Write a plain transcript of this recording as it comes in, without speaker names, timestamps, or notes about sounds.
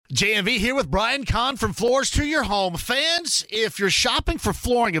JMV here with Brian Kahn from Floors to Your Home. Fans, if you're shopping for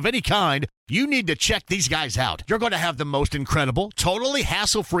flooring of any kind, you need to check these guys out. You're going to have the most incredible, totally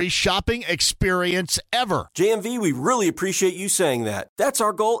hassle-free shopping experience ever. JMV, we really appreciate you saying that. That's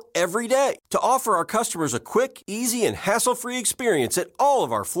our goal every day, to offer our customers a quick, easy, and hassle-free experience at all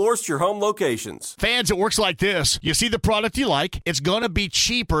of our Floors to Your Home locations. Fans, it works like this. You see the product you like. It's going to be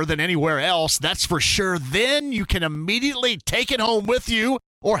cheaper than anywhere else, that's for sure. Then you can immediately take it home with you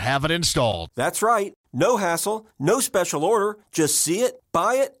or have it installed. That's right. No hassle, no special order. Just see it,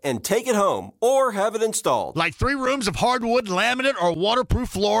 buy it, and take it home or have it installed. Like 3 rooms of hardwood, laminate, or waterproof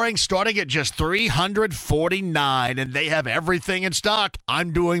flooring starting at just $349, and they have everything in stock.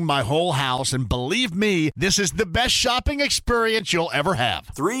 I'm doing my whole house, and believe me, this is the best shopping experience you'll ever have.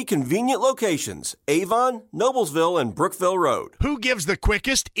 3 convenient locations: Avon, Noblesville, and Brookville Road. Who gives the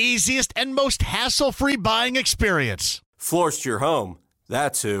quickest, easiest, and most hassle-free buying experience? Floors to Your Home.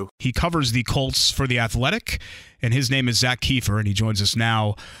 That's who. He covers the Colts for The Athletic, and his name is Zach Kiefer, and he joins us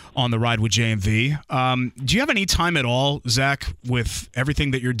now on the ride with JMV. Do you have any time at all, Zach, with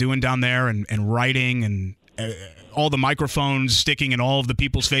everything that you're doing down there and writing and all the microphones sticking in all of the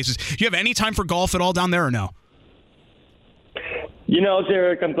people's faces? Do you have any time for golf at all down there or no? You know,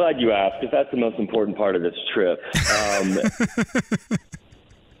 Derek, I'm glad you asked, because that's the most important part of this trip.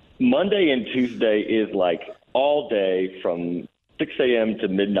 Monday and Tuesday is like all day from 6 a.m. to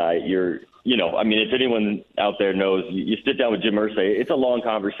midnight. If anyone out there knows, you sit down with Jim Irsay, it's a long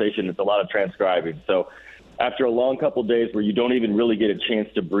conversation. It's a lot of transcribing. So after a long couple of days where you don't even really get a chance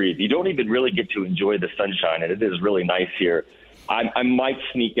to breathe, you don't even really get to enjoy the sunshine, and it is really nice here. I might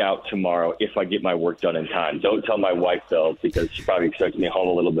sneak out tomorrow if I get my work done in time. Don't tell my wife, though, because she probably expects me home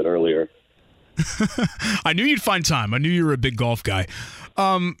a little bit earlier. I knew you'd find time. I knew you were a big golf guy.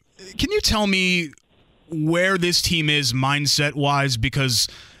 Can you tell me where this team is mindset-wise? Because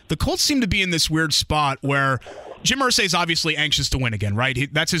the Colts seem to be in this weird spot where Jim Irsay is obviously anxious to win again, right?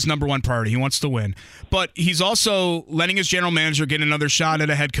 That's his number one priority. He wants to win. But he's also letting his general manager get another shot at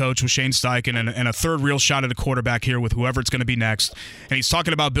a head coach with Shane Steichen and a third real shot at a quarterback here with whoever it's going to be next. And he's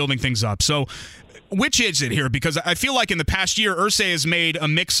talking about building things up. So which is it here? Because I feel like in the past year, Irsay has made a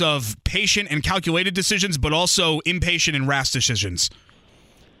mix of patient and calculated decisions, but also impatient and rash decisions.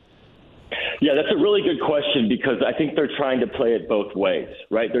 Yeah, that's a really good question, because I think they're trying to play it both ways,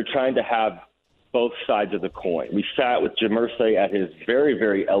 right? They're trying to have both sides of the coin. We sat with Jim Irsay at his very,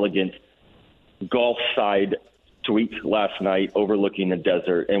 very elegant golf side suite last night overlooking the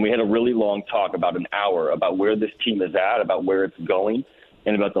desert, and we had a really long talk, about an hour, about where this team is at, about where it's going,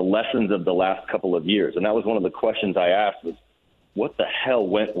 and about the lessons of the last couple of years. And that was one of the questions I asked was, what the hell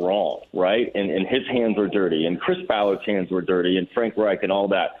went wrong, right? And his hands were dirty, and Chris Ballard's hands were dirty, and Frank Reich and all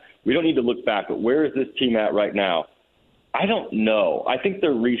that. We don't need to look back, but where is this team at right now? I don't know. I think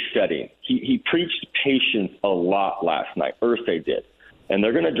they're resetting. He preached patience a lot last night. Irsay did. And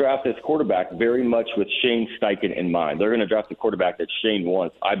they're going to draft this quarterback very much with Shane Steichen in mind. They're going to draft the quarterback that Shane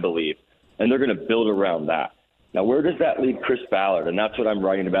wants, I believe, and they're going to build around that. Now, where does that leave Chris Ballard? And that's what I'm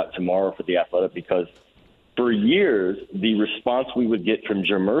writing about tomorrow for The Athletic, because for years, the response we would get from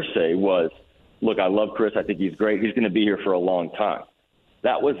Jim Irsay was, look, I love Chris. I think he's great. He's going to be here for a long time.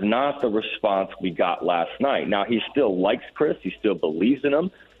 That was not the response we got last night. Now, he still likes Chris. He still believes in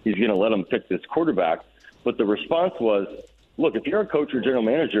him. He's going to let him pick this quarterback. But the response was, look, if you're a coach or general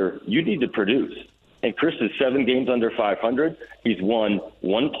manager, you need to produce. And Chris is 7 games under 500. He's won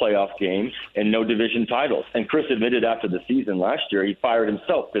 1 playoff game and no division titles. And Chris admitted after the season last year he fired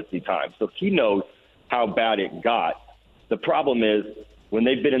himself 50 times. So he knows how bad it got. The problem is, when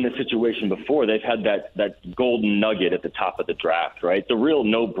they've been in this situation before, they've had that golden nugget at the top of the draft, right? The real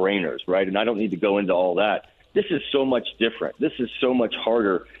no-brainers, right? And I don't need to go into all that. This is so much different. This is so much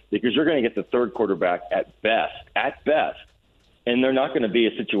harder, because you're going to get the third quarterback at best, and they're not going to be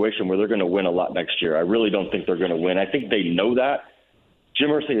a situation where they're going to win a lot next year. I really don't think they're going to win. I think they know that. Jim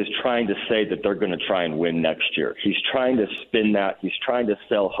Irsay is trying to say that they're going to try and win next year. He's trying to spin that. He's trying to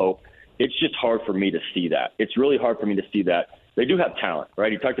sell hope. It's just hard for me to see that. It's really hard for me to see that. They do have talent, right?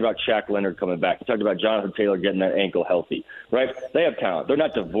 He talked about Shaq Leonard coming back. He talked about Jonathan Taylor getting that ankle healthy, right? They have talent. They're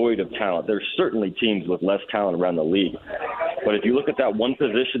not devoid of talent. There's certainly teams with less talent around the league. But if you look at that one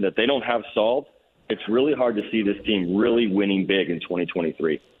position that they don't have solved, it's really hard to see this team really winning big in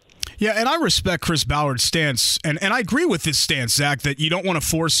 2023. Yeah, and I respect Chris Ballard's stance, and I agree with his stance, Zach, that you don't want to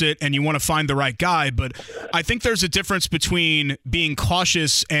force it and you want to find the right guy, but I think there's a difference between being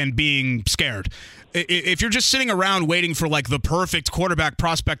cautious and being scared. If you're just sitting around waiting for, like, the perfect quarterback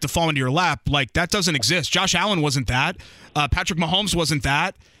prospect to fall into your lap, like, that doesn't exist. Josh Allen wasn't that. Patrick Mahomes wasn't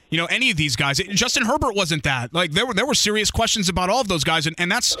that. any of these guys. Justin Herbert wasn't that. Like there were serious questions about all of those guys,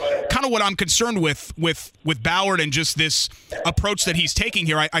 and that's kind of what I'm concerned with Ballard and just this approach that he's taking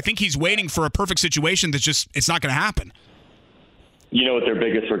here. I think he's waiting for a perfect situation that's just it's not going to happen. You know what their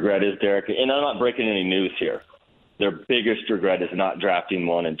biggest regret is, Derek? And I'm not breaking any news here. Their biggest regret is not drafting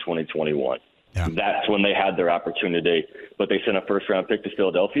one in 2021. Yeah. That's when they had their opportunity, but they sent a first-round pick to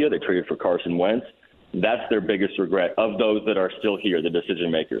Philadelphia. They traded for Carson Wentz. That's their biggest regret of those that are still here, the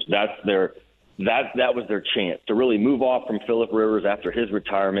decision makers. That was their chance to really move off from Phillip Rivers after his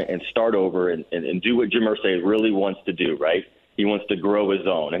retirement and start over and do what Jim Irsay really wants to do, right? He wants to grow his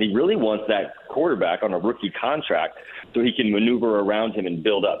own, and he really wants that quarterback on a rookie contract so he can maneuver around him and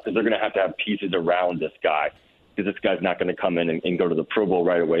build up, because they're going to have pieces around this guy, because this guy's not going to come in and go to the Pro Bowl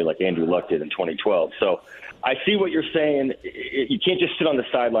right away like Andrew Luck did in 2012. So I see what you're saying. You can't just sit on the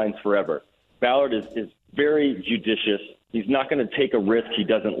sidelines forever. Ballard is very judicious. He's not going to take a risk he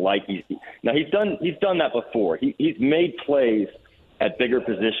doesn't like. He's done that before. He's made plays at bigger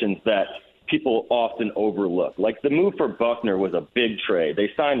positions that people often overlook. Like the move for Buckner was a big trade. They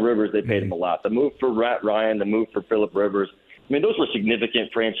signed Rivers. They paid him a lot. The move for Rat Ryan, the move for Phillip Rivers. I mean, those were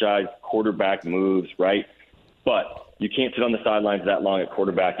significant franchise quarterback moves, right? But you can't sit on the sidelines that long at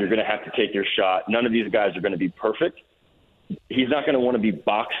quarterback. You're going to have to take your shot. None of these guys are going to be perfect. He's not going to want to be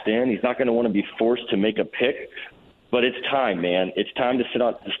boxed in. He's not going to want to be forced to make a pick. But it's time, man. It's time to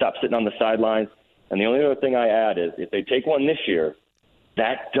stop sitting on the sidelines. And the only other thing I add is if they take one this year,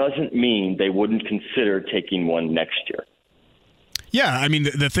 that doesn't mean they wouldn't consider taking one next year. Yeah, I mean,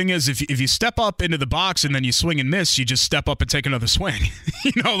 the thing is, if you step up into the box and then you swing and miss, you just step up and take another swing.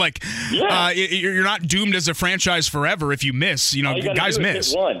 You're not doomed as a franchise forever if you miss. Guys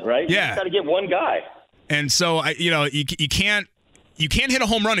miss. Hit one, right? Yeah. You just got to get one guy. And so, you can't hit a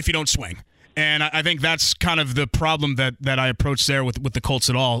home run if you don't swing. And I think that's kind of the problem that I approach there with the Colts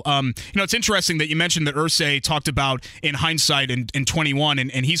at all. It's interesting that you mentioned that Irsay talked about in hindsight in 21,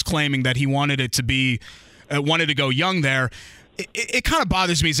 and he's claiming that he wanted it to be wanted to go young there. It kind of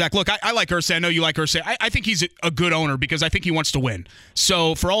bothers me, Zach. Look, I like Irsay. I know you like Irsay. I think he's a good owner because I think he wants to win.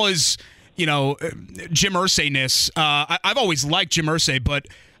 So for all his, Jim Irsay-ness, I've always liked Jim Irsay, but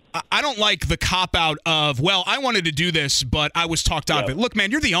I don't like the cop-out of, well, I wanted to do this, but I was talked out of it. Look,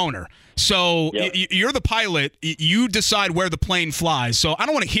 man, you're the owner. So you're the pilot. You decide where the plane flies. So I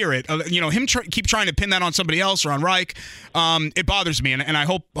don't want to hear it. Him keep trying to pin that on somebody else or on Reich. It bothers me, and I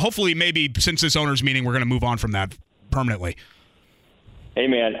hopefully maybe since this owners meeting, we're going to move on from that permanently. Hey,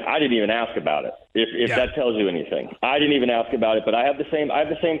 man, I didn't even ask about it, if that tells you anything. I didn't even ask about it, but I have the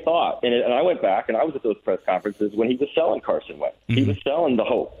same thought. And I went back, and I was at those press conferences when he was selling Carson Wentz. Mm-hmm. He was selling the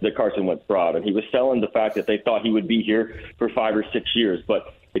hope that Carson Wentz brought, and he was selling the fact that they thought he would be here for 5 or 6 years.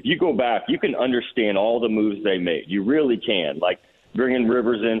 But if you go back, you can understand all the moves they made. You really can, like bringing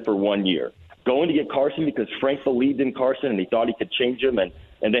Rivers in for 1 year. Going to get Carson because Frank believed in Carson, and he thought he could change him, and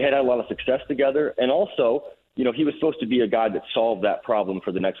they had a lot of success together. And also, he was supposed to be a guy that solved that problem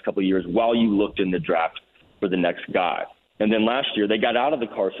for the next couple of years while you looked in the draft for the next guy. And then last year they got out of the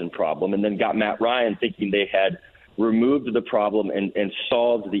Carson problem and then got Matt Ryan thinking they had removed the problem and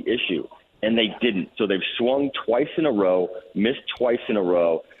solved the issue. And they didn't. So they've swung twice in a row, missed twice in a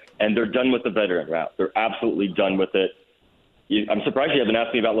row, and they're done with the veteran route. They're absolutely done with it. I'm surprised you haven't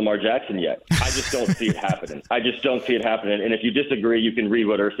asked me about Lamar Jackson yet. I just don't see it happening. I just don't see it happening. And if you disagree, you can read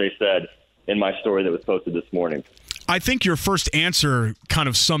what Irsay said in my story that was posted this morning. I think your first answer kind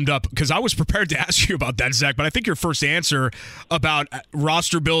of summed up, because I was prepared to ask you about that, Zach, but I think your first answer about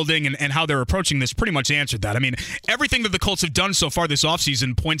roster building and how they're approaching this pretty much answered that. I mean, everything that the Colts have done so far this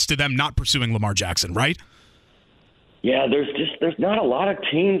offseason points to them not pursuing Lamar Jackson, right? Yeah, there's not a lot of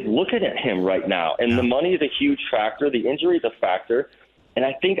teams looking at him right now. And the money is a huge factor. The injury is a factor. And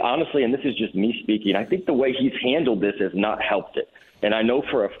I think, honestly, and this is just me speaking, I think the way he's handled this has not helped it. And I know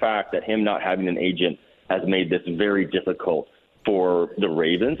for a fact that him not having an agent has made this very difficult for the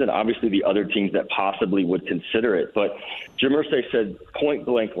Ravens and obviously the other teams that possibly would consider it. But Jim Irsay said point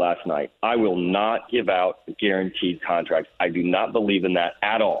blank last night, I will not give out guaranteed contracts. I do not believe in that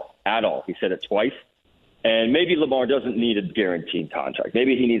at all. At all. He said it twice. And maybe Lamar doesn't need a guaranteed contract.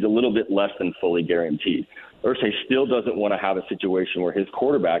 Maybe he needs a little bit less than fully guaranteed. Irsay still doesn't want to have a situation where his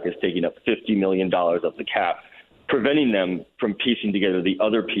quarterback is taking up $50 million of the cap, preventing them from piecing together the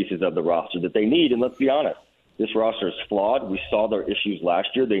other pieces of the roster that they need. And let's be honest, this roster is flawed. We saw their issues last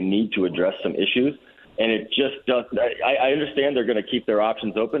year. They need to address some issues. And it just does. I understand they're going to keep their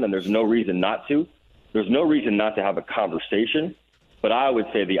options open, and there's no reason not to. There's no reason not to have a conversation. But I would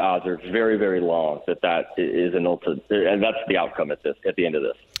say the odds are very, very long that is an ultimate, and that's the outcome at the end of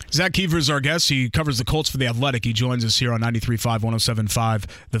this. Zach Keefer is our guest. He covers the Colts for The Athletic. He joins us here on 93.5, 107.5,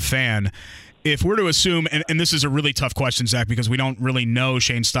 The Fan. If we're to assume, and this is a really tough question, Zach, because we don't really know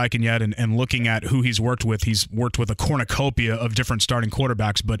Shane Steichen yet, and looking at who he's worked with a cornucopia of different starting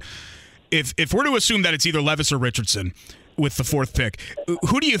quarterbacks. But if we're to assume that it's either Levis or Richardson with the 4th pick,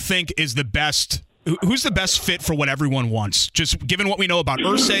 who do you think is the best? Who's the best fit for what everyone wants? Just given what we know about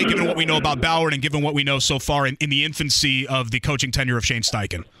Irsay, given what we know about Ballard, and given what we know so far in the infancy of the coaching tenure of Shane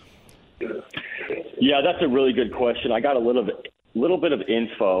Steichen. Yeah, that's a really good question. I got a little bit of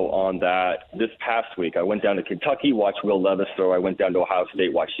info on that this past week. I went down to Kentucky, watched Will Levis throw. I went down to Ohio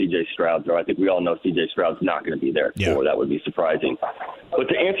State, watched C.J. Stroud throw. I think we all know C.J. Stroud's not going to be there. Yeah. That would be surprising. But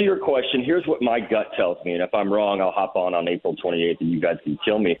to answer your question, here's what my gut tells me. And if I'm wrong, I'll hop on April 28th and you guys can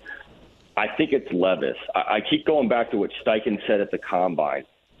kill me. I think it's Levis. I keep going back to what Steichen said at the Combine.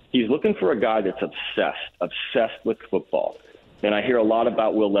 He's looking for a guy that's obsessed with football. And I hear a lot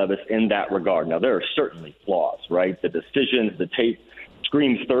about Will Levis in that regard. Now, there are certainly flaws, right? The decisions, the tape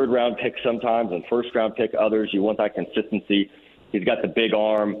screams 3rd-round pick sometimes and 1st-round pick others. You want that consistency. He's got the big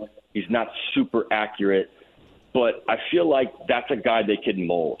arm. He's not super accurate. But I feel like that's a guy they could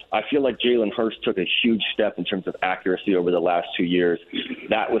mold. I feel like Jalen Hurts took a huge step in terms of accuracy over the last 2 years.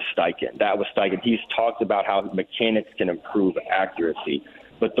 That was Steichen. He's talked about how mechanics can improve accuracy.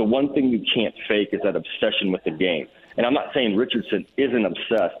 But the one thing you can't fake is that obsession with the game. And I'm not saying Richardson isn't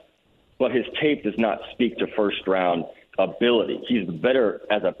obsessed, but his tape does not speak to 1st-round ability. He's better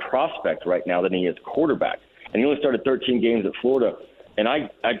as a prospect right now than he is quarterback. And he only started 13 games at Florida. And I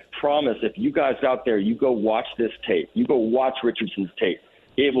promise if you guys out there, you go watch this tape, you go watch Richardson's tape,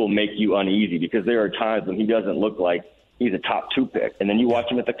 it will make you uneasy because there are times when he doesn't look like he's a top 2 pick. And then you watch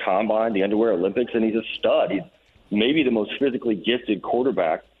him at the Combine, the Underwear Olympics, and he's a stud. He's maybe the most physically gifted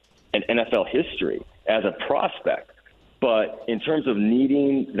quarterback in NFL history as a prospect. But in terms of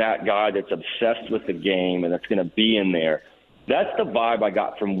needing that guy that's obsessed with the game and that's going to be in there, that's the vibe I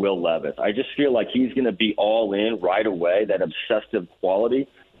got from Will Levis. I just feel like he's going to be all in right away, that obsessive quality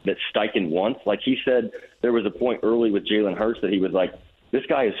that Steichen wants. Like he said, there was a point early with Jalen Hurts that he was like, this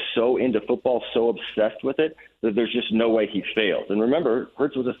guy is so into football, so obsessed with it, that there's just no way he fails. And remember,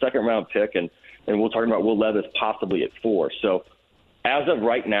 Hurts was a 2nd-round pick, and we're talking about Will Levis possibly at 4. So as of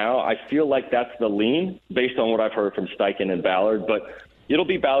right now, I feel like that's the lean based on what I've heard from Steichen and Ballard. But it'll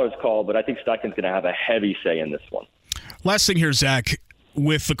be Ballard's call, but I think Steichen's going to have a heavy say in this one. Last thing here, Zach.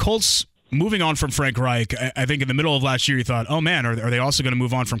 With the Colts moving on from Frank Reich, I think in the middle of last year you thought, oh, man, are they also going to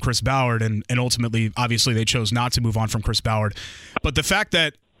move on from Chris Ballard? And ultimately, obviously, they chose not to move on from Chris Ballard. But the fact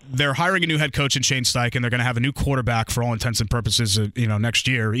that they're hiring a new head coach in Shane Steichen, they're going to have a new quarterback for all intents and purposes, next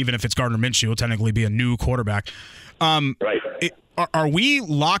year, even if it's Gardner Minshew, will technically be a new quarterback. Right. Are we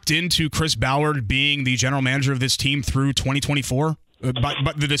locked into Chris Ballard being the general manager of this team through 2024? But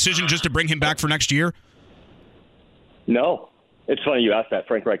the decision just to bring him back for next year? No. It's funny you asked that.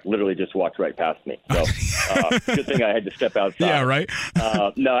 Frank Reich literally just walked right past me. So good thing I had to step outside. Yeah, right?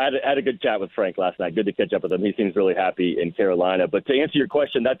 No, I had a good chat with Frank last night. Good to catch up with him. He seems really happy in Carolina. But to answer your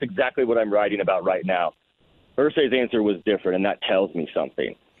question, that's exactly what I'm writing about right now. Irsay's answer was different, and that tells me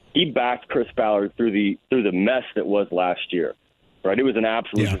something. He backed Chris Ballard through the mess that was last year. Right? It was an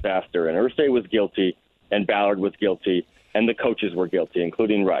absolute disaster, and Irsay was guilty, and Ballard was guilty, and the coaches were guilty,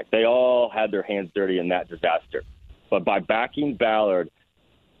 including Reich. They all had their hands dirty in that disaster. But by backing Ballard,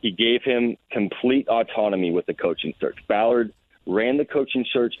 he gave him complete autonomy with the coaching search. Ballard ran the coaching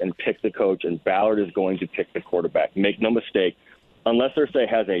search and picked the coach, and Ballard is going to pick the quarterback. Make no mistake, unless Irsay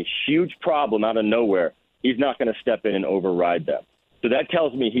has a huge problem out of nowhere, he's not going to step in and override them. So that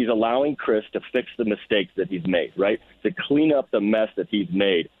tells me he's allowing Chris to fix the mistakes that he's made, right? To clean up the mess that he's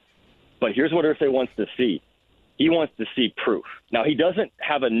made. But here's what Irsay wants to see. He wants to see proof. Now, he doesn't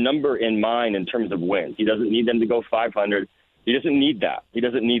have a number in mind in terms of wins. He doesn't need them to go 500. He doesn't need that. He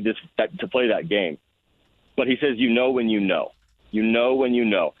doesn't need that to play that game. But he says, you know when you know. You know when you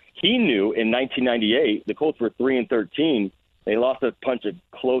know. He knew in 1998, the Colts were 3-13. They lost a bunch of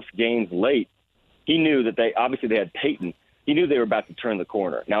close games late. He knew that they had Peyton. He knew they were about to turn the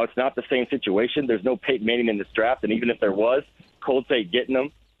corner. Now, it's not the same situation. There's no Peyton Manning in this draft, and even if there was, Colts ain't getting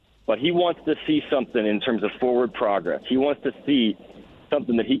them. But he wants to see something in terms of forward progress. He wants to see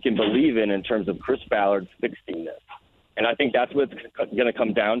something that he can believe in terms of Chris Ballard fixing this. And I think that's what it's going to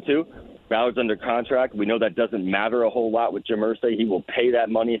come down to. Ballard's under contract. We know that doesn't matter a whole lot with Jim Irsay. He will pay that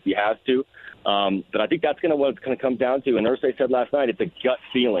money if he has to. But I think that's what it's going to come down to. And Irsay said last night, it's a gut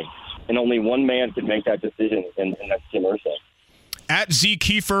feeling. And only one man can make that decision, and that's Jim Irsay. At Z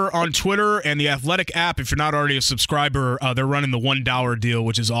Kiefer on Twitter and the Athletic app. If you're not already a subscriber, they're running the $1 deal,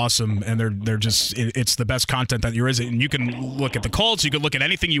 which is awesome. And they're just it's the best content that there is. And you can look at the Colts. You can look at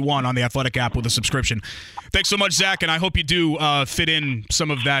anything you want on the Athletic app with a subscription. Thanks so much, Zach. And I hope you do fit in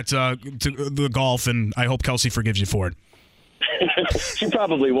some of that to the golf. And I hope Kelsey forgives you for it. She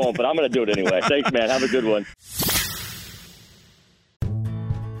probably won't, but I'm going to do it anyway. Thanks, man. Have a good one.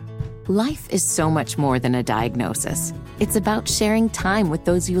 Life is so much more than a diagnosis. It's about sharing time with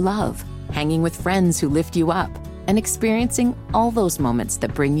those you love, hanging with friends who lift you up, and experiencing all those moments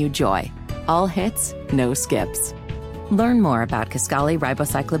that bring you joy. All hits, no skips. Learn more about Kisqali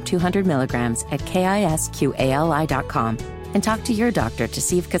Ribociclib 200 milligrams at KISQALI.com and talk to your doctor to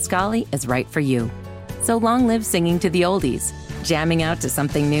see if Kisqali is right for you. So long live singing to the oldies, jamming out to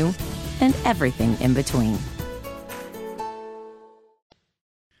something new, and everything in between.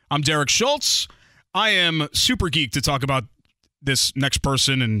 I'm Derek Schultz. I am super geeked to talk about this next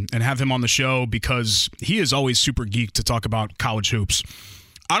person and have him on the show because he is always super geeked to talk about college hoops.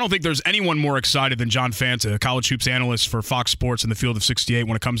 I don't think there's anyone more excited than John Fanta, a college hoops analyst for Fox Sports in the Field of 68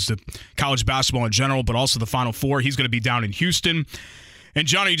 when it comes to college basketball in general, but also the Final Four. He's going to be down in Houston. And,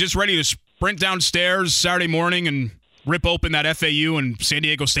 John, are you just ready to sprint downstairs Saturday morning and rip open that FAU and San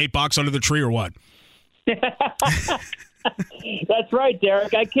Diego State box under the tree or what? That's right,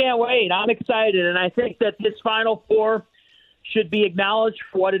 Derek. I can't wait. I'm excited, and I think that this Final Four should be acknowledged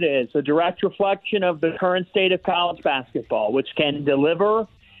for what it is, a direct reflection of the current state of college basketball, which can deliver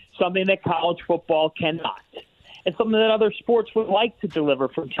something that college football cannot, and something that other sports would like to deliver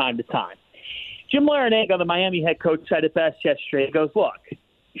from time to time. Jim Larinaga, the Miami head coach, said it best yesterday. He goes, look,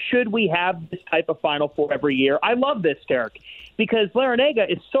 should we have this type of Final Four every year? I love this, Derek, because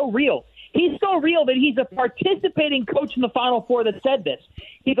Larinaga is so real. He's so real that he's a participating coach in the Final Four that said this.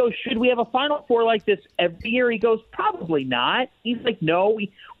 He goes, should we have a Final Four like this every year? He goes, probably not. He's like, no,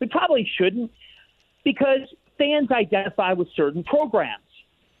 we probably shouldn't because fans identify with certain programs.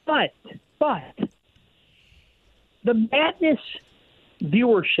 But the madness,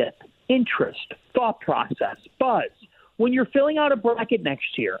 viewership, interest, thought process, buzz, when you're filling out a bracket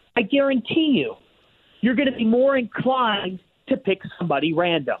next year, I guarantee you're going to be more inclined to pick somebody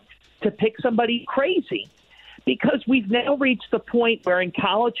random, to pick somebody crazy, because we've now reached the point where in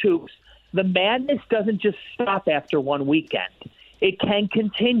college hoops, the madness doesn't just stop after one weekend. It can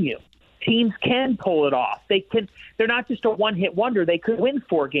continue. Teams can pull it off. They're not just a one-hit wonder. They could win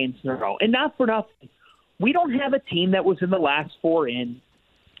 4 games in a row. And not for nothing, we don't have a team that was in the last 4 in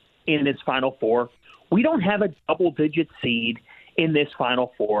this Final Four. We don't have a double-digit seed in this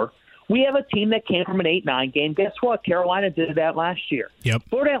Final Four. We have a team that came from an 8-9 game. Guess what? Carolina did that last year. Yep.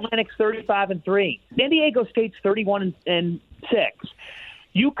 Florida Atlantic's 35-3. San Diego State's 31-6.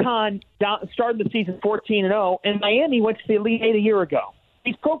 UConn started the season 14-0, and Miami went to the Elite Eight a year ago.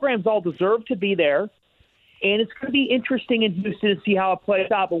 These programs all deserve to be there, and it's going to be interesting in Houston to see how it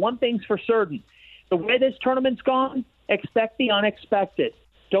plays out. But one thing's for certain. The way this tournament's gone, expect the unexpected.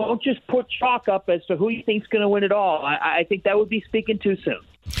 Don't just put chalk up as to who you think's going to win it all. I think that would be speaking too soon.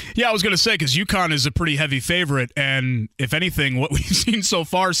 Yeah, I was going to say, because UConn is a pretty heavy favorite, and if anything, what we've seen so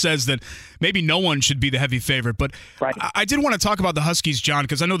far says that maybe no one should be the heavy favorite. But right. I did want to talk about the Huskies, John,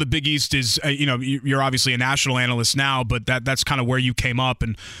 because I know the Big East is, you're obviously a national analyst now, but that's kind of where you came up.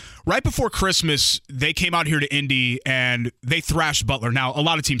 And right before Christmas, they came out here to Indy, and they thrashed Butler. Now, a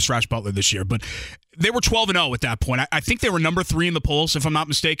lot of teams thrashed Butler this year, but they were 12-0 at that point. I think they were number 3 in the polls, if I'm not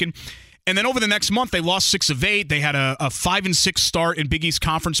mistaken. And then over the next month, they lost 6 of 8. They had a 5-6 start in Big East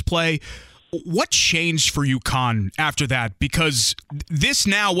Conference play. What changed for UConn after that? Because this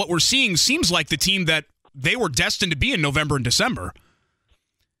now, what we're seeing, seems like the team that they were destined to be in November and December.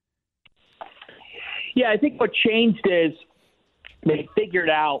 Yeah, I think what changed is they figured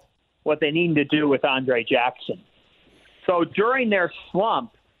out what they needed to do with Andre Jackson. So during their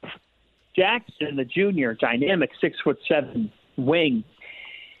slump, Jackson, the junior, dynamic 6'7" wing,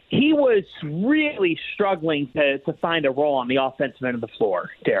 he was really struggling to find a role on the offensive end of the floor,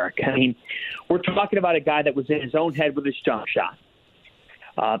 Derek. I mean, we're talking about a guy that was in his own head with his jump shot.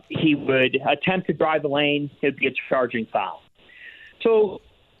 He would attempt to drive the lane. It would be a charging foul. So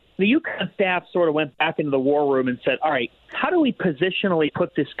the UConn staff sort of went back into the war room and said, all right, how do we positionally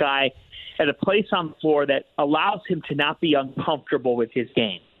put this guy at a place on the floor that allows him to not be uncomfortable with his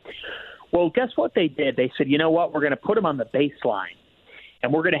game? Well, guess what they did? They said, you know what, we're going to put him on the baseline.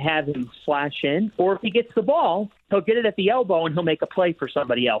 And we're going to have him flash in, or if he gets the ball, he'll get it at the elbow and he'll make a play for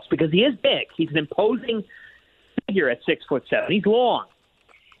somebody else because he is big. He's an imposing figure at 6'7". He's long.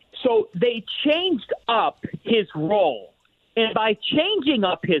 So they changed up his role. And by changing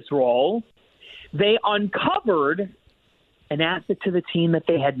up his role, they uncovered an asset to the team that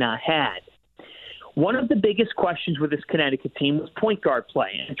they had not had. One of the biggest questions with this Connecticut team was point guard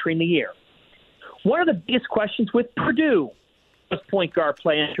play entering the year. One of the biggest questions with Purdue was point guard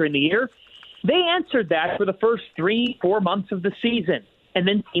play entering the year. They answered that for the first 3-4 months of the season, and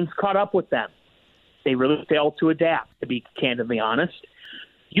then teams caught up with them. They really failed to adapt, to be candidly honest.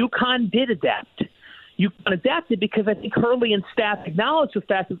 UConn did adapt. UConn adapted because I think Hurley and staff acknowledged the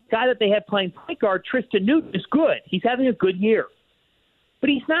fact that the guy that they had playing point guard, Tristan Newton, is good. He's having a good year.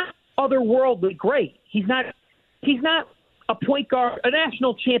 But he's not otherworldly great. He's not a point guard, a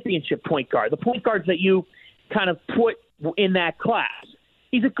national championship point guard, the point guards that you kind of put in that class.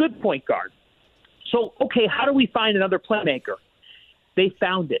 He's a good point guard. So, okay, how do we find another playmaker? They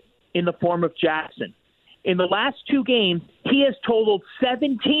found it in the form of Jackson. In the last 2 games, he has totaled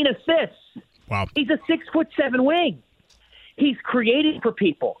 17 assists. Wow. He's a 6'7" wing. He's creating for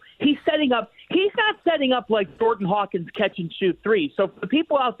people. He's setting up. He's not setting up like Jordan Hawkins catch and shoot threes. So for the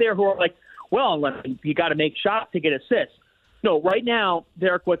people out there who are like, well, you got to make shots to get assists. No, right now,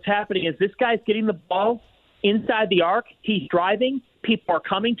 Derek, what's happening is this guy's getting the ball inside the arc. He's driving. People are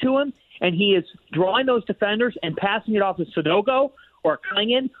coming to him, and he is drawing those defenders and passing it off to Sonogo or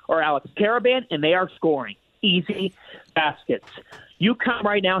Klingon or Alex Caravan, and they are scoring easy baskets. UConn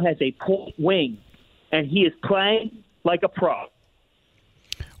right now has a point wing, and he is playing like a pro.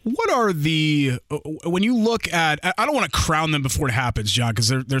 What are when you look at, I don't want to crown them before it happens, John, because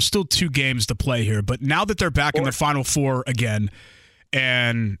there's still 2 games to play here, but now that they're back in the Final Four again,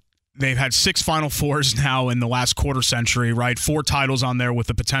 and they've had 6 Final Fours now in the last quarter century, right? 4 titles on there with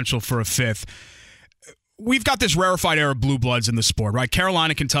the potential for a 5th. We've got this rarefied air of blue bloods in the sport, right?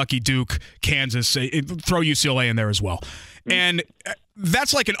 Carolina, Kentucky, Duke, Kansas, throw UCLA in there as well. And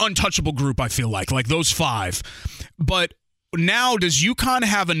that's like an untouchable group, I feel like those 5. But now, does UConn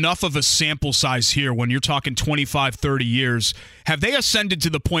have enough of a sample size here when you're talking 25, 30 years? Have they ascended to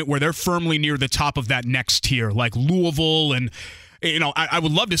the point where they're firmly near the top of that next tier, like Louisville? And, I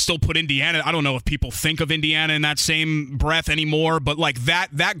would love to still put Indiana. I don't know if people think of Indiana in that same breath anymore, but like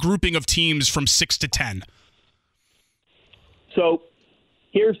that grouping of teams from 6 to 10. So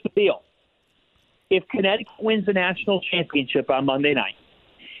here's the deal. If Connecticut wins the national championship on Monday night,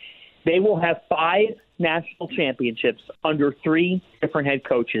 they will have 5 national championships under 3 different head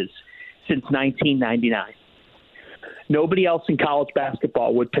coaches since 1999. Nobody else in college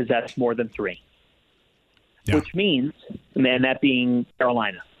basketball would possess more than 3, which means, and that being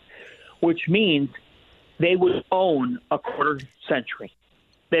Carolina, which means they would own a quarter century.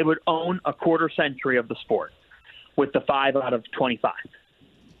 They would own a quarter century of the sport with the 5 out of 25.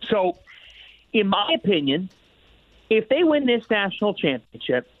 So, in my opinion, if they win this national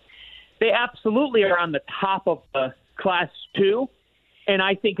championship, they absolutely are on the top of the Class 2, and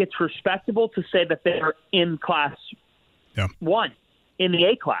I think it's respectable to say that they're in Class 1, in the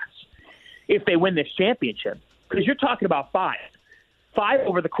A class, if they win this championship. Because you're talking about 5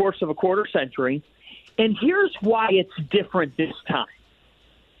 over the course of a quarter century, and here's why it's different this time.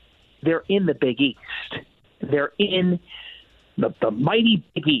 They're in the Big East. They're in the mighty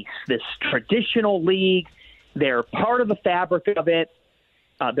Big East, this traditional league. They're part of the fabric of it.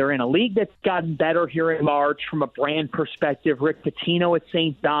 They're in a league that's gotten better here in March from a brand perspective. Rick Pitino at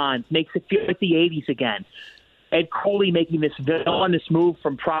St. John's makes it feel like the 80s again. Ed Coley making this villainous move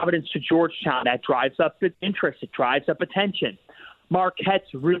from Providence to Georgetown. That drives up the interest. It drives up attention.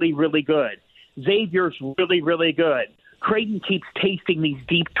 Marquette's really, really good. Xavier's really, really good. Creighton keeps tasting these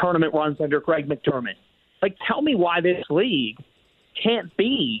deep tournament runs under Greg McDermott. Tell me why this league can't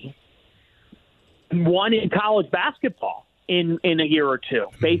be one in college basketball in a year or 2,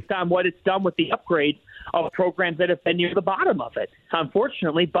 based on what it's done with the upgrade of programs that have been near the bottom of it.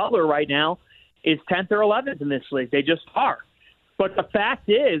 Unfortunately, Butler right now is 10th or 11th in this league. They just are. But the fact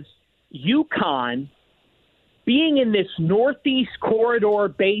is, UConn, being in this Northeast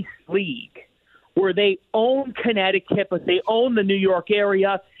Corridor-based league, where they own Connecticut, but they own the New York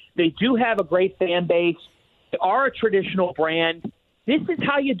area, they do have a great fan base, they are a traditional brand. This is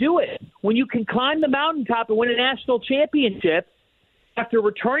how you do it. When you can climb the mountaintop and win a national championship after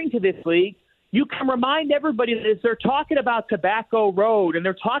returning to this league, you can remind everybody that as they're talking about Tobacco Road and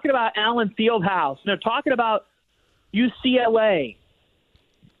they're talking about Allen Fieldhouse and they're talking about UCLA,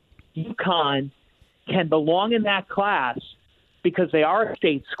 UConn can belong in that class because they are a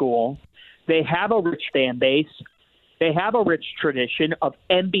state school. They have a rich fan base. They have a rich tradition of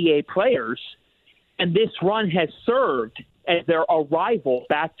NBA players. And this run has served as their arrival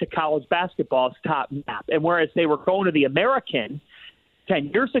back to college basketball's top map. And whereas they were going to the American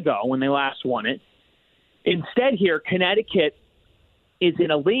 10 years ago when they last won it, instead here, Connecticut is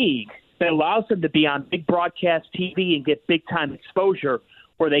in a league that allows them to be on big broadcast TV and get big-time exposure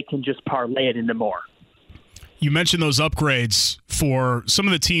where they can just parlay it into more. You mentioned those upgrades for some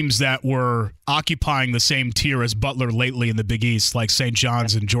of the teams that were occupying the same tier as Butler lately in the Big East, like St.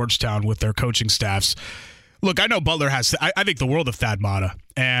 John's and Georgetown with their coaching staffs. Look, I know Butler has – I think the world of Thad Matta,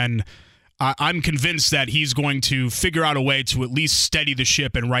 and I'm convinced that he's going to figure out a way to at least steady the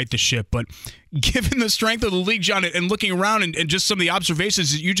ship and right the ship. But given the strength of the league, John, and looking around and just some of the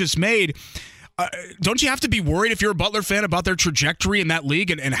observations that you just made – don't you have to be worried if you're a Butler fan about their trajectory in that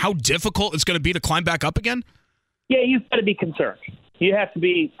league and how difficult it's going to be to climb back up again? Yeah, you've got to be concerned. You have to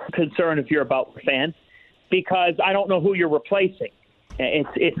be concerned if you're a Butler fan because I don't know who you're replacing.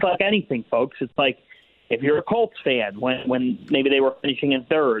 It's like anything, folks. It's like if you're a Colts fan when maybe they were finishing in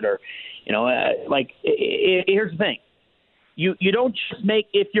third or, here's the thing. You don't just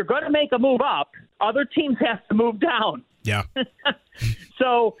if you're going to make a move up, other teams have to move down. Yeah.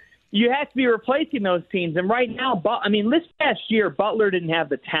 So you have to be replacing those teams. And right now, this past year, Butler didn't have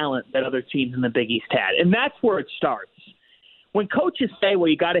the talent that other teams in the Big East had. And that's where it starts. When coaches say, well,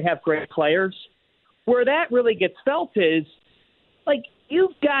 you got to have great players, where that really gets felt is,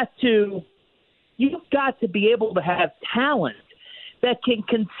 you've got to be able to have talent that can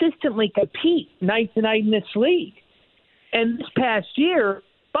consistently compete night to night in this league. And this past year,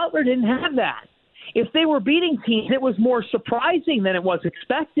 Butler didn't have that. If they were beating teams, it was more surprising than it was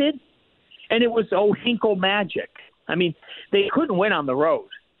expected, and it was Hinkle magic. They couldn't win on the road.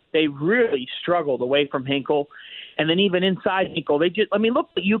 They really struggled away from Hinkle, and then even inside Hinkle, look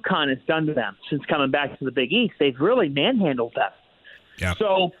what UConn has done to them since coming back to the Big East. They've really manhandled them. Yeah.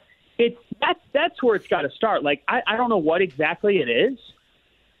 So that's where it's got to start. I don't know what exactly it is,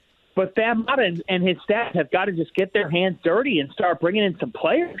 but Thad Matta and his staff have got to just get their hands dirty and start bringing in some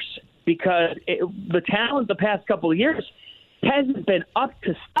players. Because the talent the past couple of years hasn't been up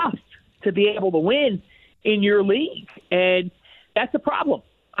to stuff to be able to win in your league. And that's a problem.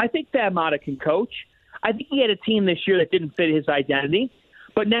 I think Thad Matta can coach. I think he had a team this year that didn't fit his identity.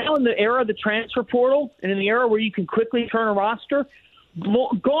 But now in the era of the transfer portal and in the era where you can quickly turn a roster,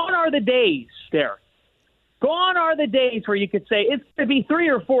 gone are the days there. Gone are the days where you could say it's going to be 3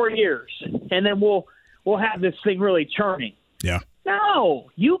 or 4 years, and then we'll have this thing really churning. Yeah.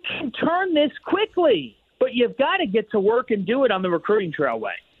 No, you can turn this quickly, but you've got to get to work and do it on the recruiting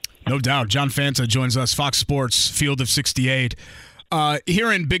trailway. No doubt. John Fanta joins us, Fox Sports, Field of 68.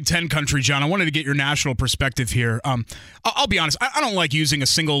 Here in Big Ten country, John, I wanted to get your national perspective here. I'll be honest, I don't like using a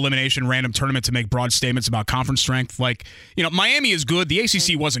single elimination random tournament to make broad statements about conference strength. Miami is good. The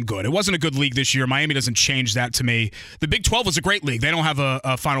ACC wasn't good. It wasn't a good league this year. Miami doesn't change that to me. The Big 12 was a great league. They don't have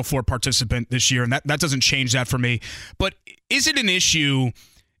a Final Four participant this year, and that doesn't change that for me. But is it an issue,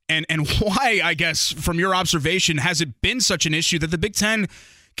 and why, I guess, from your observation, has it been such an issue that the Big Ten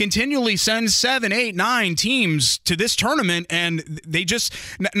continually sends 7, 8, 9 teams to this tournament, and they just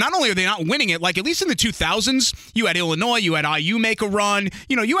not only are they not winning it, at least in the 2000s, you had Illinois, you had IU make a run,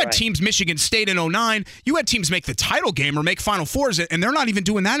 you had teams, Michigan State in 2009, you had teams make the title game or make Final Fours, and they're not even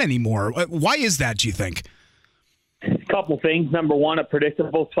doing that anymore. Why is that, do you think? A couple things. Number one, a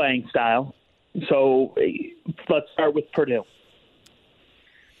predictable playing style. So let's start with Purdue.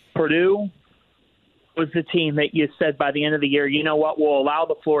 Purdue was the team that you said by the end of the year, you know what, we'll allow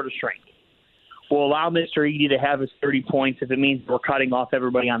the floor to shrink. We'll allow Mr. Edey to have his 30 points if it means we're cutting off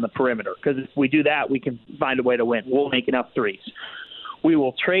everybody on the perimeter. Because if we do that, we can find a way to win. We'll make enough threes. We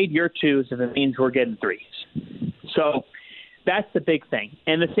will trade your twos if it means we're getting threes. So that's the big thing.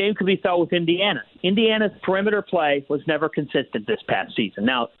 And the same could be felt with Indiana. Indiana's perimeter play was never consistent this past season.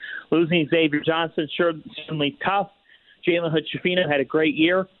 Now, losing Xavier Johnson, certainly tough. Jalen Hood-Schifino had a great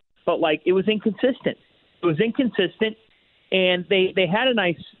year. But, it was inconsistent. It was inconsistent, and they had a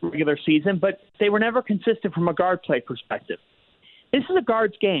nice regular season, but they were never consistent from a guard play perspective. This is a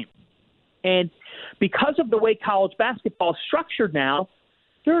guard's game. And because of the way college basketball is structured now,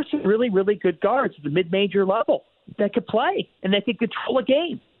 there are some really, really good guards at the mid-major level that could play and that could control a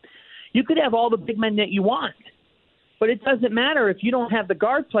game. You could have all the big men that you want, but it doesn't matter if you don't have the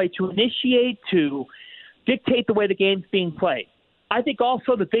guard play to initiate, to dictate the way the game's being played. I think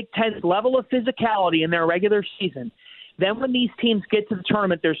also the Big Ten's level of physicality in their regular season. Then when these teams get to the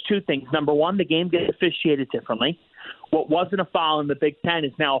tournament, there's two things. Number one, the game gets officiated differently. What wasn't a foul in the Big Ten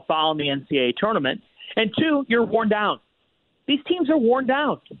is now a foul in the NCAA tournament. And two, you're worn down. These teams are worn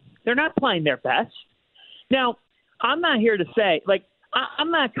down. They're not playing their best. Now, I'm not here to say,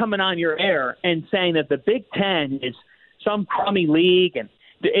 I'm not coming on your air and saying that the Big Ten is some crummy league and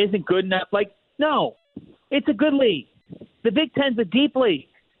isn't good enough. No, it's a good league. The Big Ten's a deep league.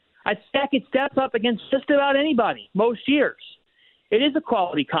 I'd stack its depth up against just about anybody most years. It is a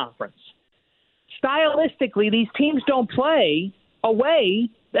quality conference. stylistically, these teams don't play a way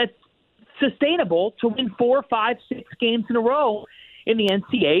that's sustainable to win 4, 5, 6 games in a row in the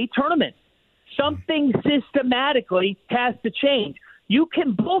NCAA tournament. Something systematically has to change. You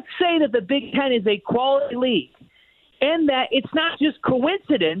can both say that the Big Ten is a quality league and that it's not just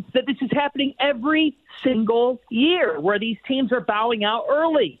coincidence that this is happening every single year where these teams are bowing out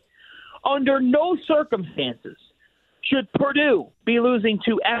early. Under no circumstances should Purdue be losing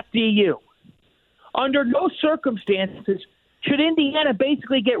to FDU. Under no circumstances should Indiana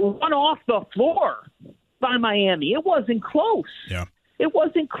basically get run off the floor by Miami. It wasn't close. Yeah. It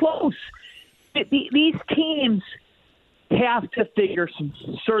wasn't close. These teams have to figure some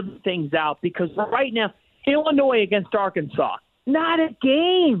certain things out because right now, Illinois against Arkansas, not a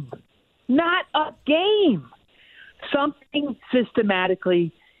game. Not a game. Something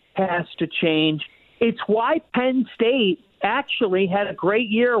systematically has to change. It's why Penn State actually had a great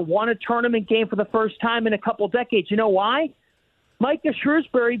year, won a tournament game for the first time in a couple decades. You know why? Micah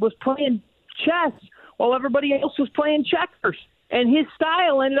Shrewsbury was playing chess while everybody else was playing checkers. And his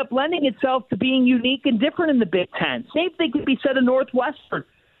style ended up lending itself to being unique and different in the Big Ten. Same thing could be said of Northwestern.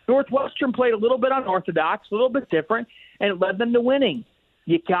 Northwestern played a little bit unorthodox, a little bit different, and it led them to winning.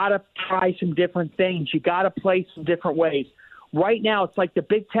 You got to try some different things. You got to play some different ways. Right now, it's like the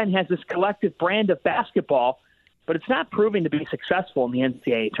Big Ten has this collective brand of basketball, but it's not proving to be successful in the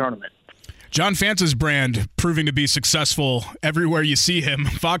NCAA tournament. John Fanta's brand proving to be successful everywhere you see him.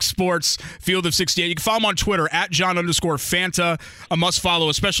 Fox Sports, Field of 68. You can follow him on Twitter, @John_Fanta. A must-follow,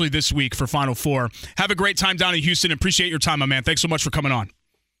 especially this week for Final Four. Have a great time down in Houston. Appreciate your time, my man. Thanks so much for coming on.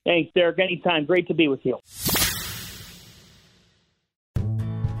 Thanks, Derek. Anytime. Great to be with you.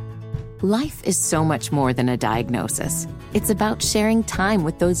 Life is so much more than a diagnosis. It's about sharing time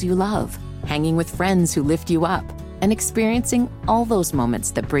with those you love, hanging with friends who lift you up, and experiencing all those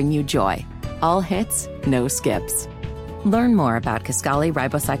moments that bring you joy. All hits, no skips. Learn more about Kisqali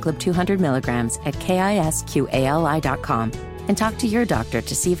Ribociclib 200 milligrams at KISQALI.com and talk to your doctor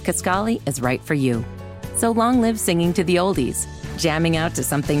to see if Kisqali is right for you. So long live singing to the oldies, jamming out to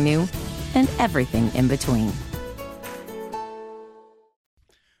something new, and everything in between.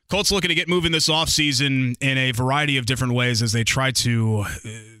 Colts looking to get moving this offseason in a variety of different ways as they try to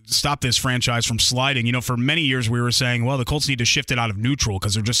stop this franchise from sliding. You know, for many years we were saying, well, the Colts need to shift it out of neutral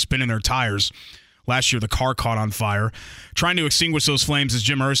because they're just spinning their tires. Last year, the car caught on fire. Trying to extinguish those flames is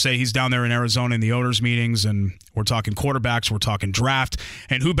Jim Irsay. He's down there in Arizona in the owners' meetings, and we're talking quarterbacks, we're talking draft.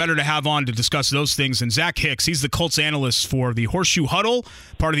 And who better to have on to discuss those things than Zach Hicks? He's the Colts analyst for the Horseshoe Huddle,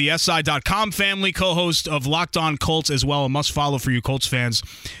 part of the SI.com family, co-host of Locked On Colts as well, a must-follow for you Colts fans.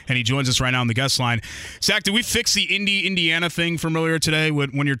 And he joins us right now on the guest line. Zach, did we fix the Indiana thing from earlier today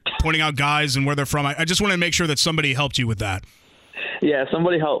when you're pointing out guys and where they're from? I just want to make sure that somebody helped you with that. Yeah,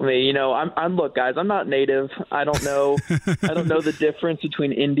 somebody help me. You know, I'm look, guys, I'm not native. I don't know the difference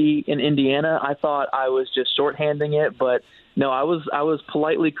between Indy and Indiana. I thought I was just shorthanding it, but no, I was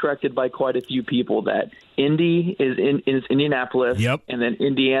politely corrected by quite a few people that Indy is Indianapolis, yep, and then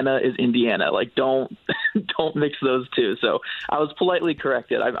Indiana is Indiana. Like, don't mix those two. So I was politely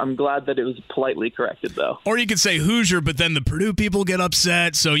corrected. I'm glad that it was politely corrected, though. Or you could say Hoosier, but then the Purdue people get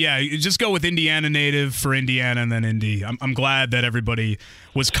upset. So yeah, you just go with Indiana native for Indiana and then Indy. I'm glad that everybody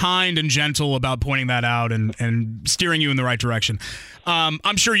was kind and gentle about pointing that out and steering you in the right direction.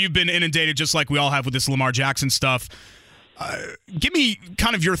 I'm sure you've been inundated just like we all have with this Lamar Jackson stuff. Give me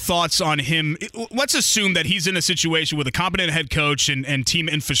kind of your thoughts on him. Let's assume that he's in a situation with a competent head coach and team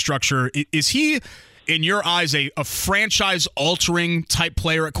infrastructure. Is he, in your eyes, a franchise-altering type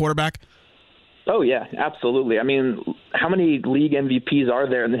player at quarterback? Oh, yeah, absolutely. I mean, how many league MVPs are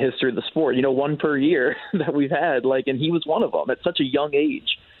there in the history of the sport? You know, one per year that we've had, and he was one of them at such a young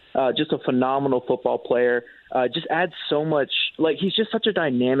age. Just a phenomenal football player. Just adds so much. He's just such a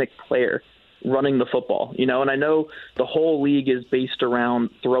dynamic player running the football, and I know the whole league is based around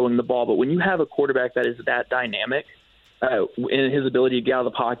throwing the ball, but when you have a quarterback that is that dynamic in his ability to get out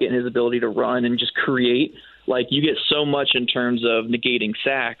of the pocket and his ability to run and just create, you get so much in terms of negating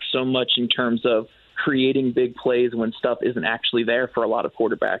sacks, so much in terms of creating big plays when stuff isn't actually there for a lot of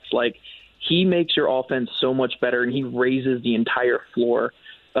quarterbacks. He makes your offense so much better, and he raises the entire floor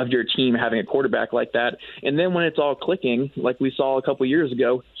of your team having a quarterback like that. And then when it's all clicking, like we saw a couple years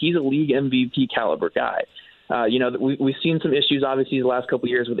ago, he's a league MVP caliber guy. We've seen some issues, obviously, the last couple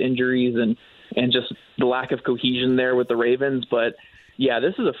years with injuries and just the lack of cohesion there with the Ravens. But, yeah,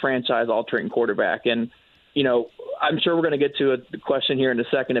 this is a franchise-altering quarterback. And, I'm sure we're going to get to a question here in a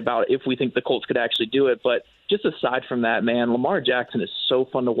second about if we think the Colts could actually do it. But just aside from that, man, Lamar Jackson is so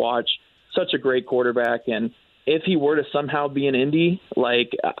fun to watch, such a great quarterback. And if he were to somehow be in Indy,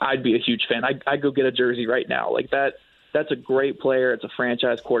 like, I'd be a huge fan. I'd go get a jersey right now. Like, that's a great player. It's a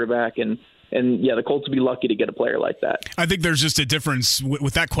franchise quarterback, and yeah, the Colts would be lucky to get a player like that. I think there's just a difference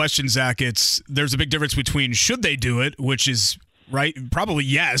with that question, Zach. There's a big difference between should they do it, which is right, probably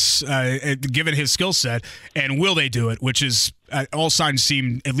yes, given his skill set, and will they do it, which is all signs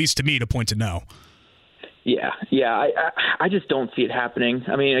seem, at least to me, to point to no. Yeah. I just don't see it happening.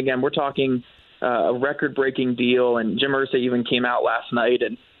 I mean, again, we're talking a record-breaking deal, and Jim Irsay even came out last night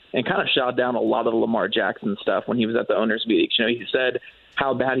and kind of shot down a lot of the Lamar Jackson stuff when he was at the owners' meeting. You know, he said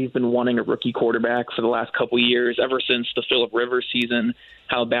how bad he's been wanting a rookie quarterback for the last couple of years, ever since the Phillip Rivers season,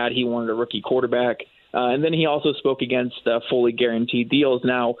 how bad he wanted a rookie quarterback. And then he also spoke against fully guaranteed deals.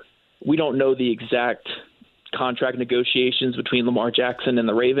 Now, we don't know the exact contract negotiations between Lamar Jackson and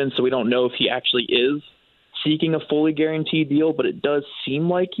the Ravens, so we don't know if he actually is seeking a fully guaranteed deal, but it does seem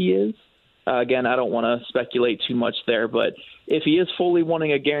like he is. Again, I don't want to speculate too much there, but if he is fully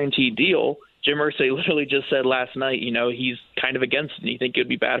wanting a guaranteed deal, Jim Irsay literally just said last night, you know, he's kind of against it and he think it would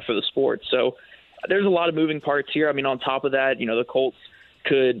be bad for the sport. So there's a lot of moving parts here. I mean, on top of that, you know, the Colts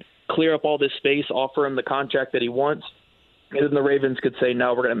could clear up all this space, offer him the contract that he wants, and then the Ravens could say,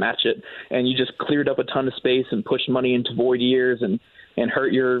 no, we're going to match it. And you just cleared up a ton of space and pushed money into void years and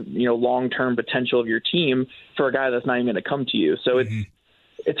hurt your, you know, long-term potential of your team for a guy that's not even going to come to you. So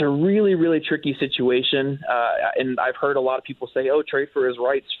it's a really, really tricky situation. And I've heard a lot of people say, oh, trade for his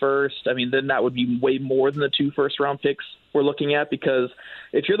rights first. I mean, then that would be way more than the 2 first-round picks we're looking at, because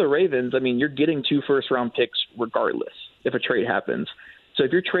if you're the Ravens, I mean, you're getting 2 first-round picks regardless if a trade happens. So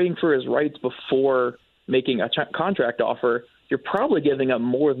if you're trading for his rights before making a contract offer, you're probably giving up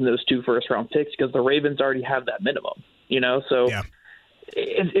more than those 2 first-round picks because the Ravens already have that minimum, you know? So yeah.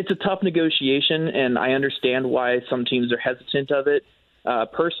 It's a tough negotiation, and I understand why some teams are hesitant of it.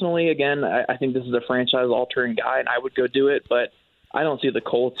 Personally, again, I think this is a franchise-altering guy, and I would go do it, but I don't see the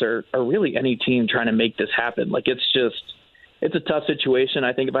Colts or really any team trying to make this happen. Like, it's a tough situation.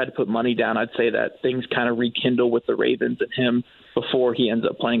 I think if I had to put money down, I'd say that things kind of rekindle with the Ravens and him before he ends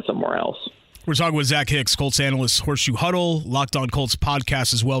up playing somewhere else. We're talking with Zach Hicks, Colts analyst, Horseshoe Huddle, Locked On Colts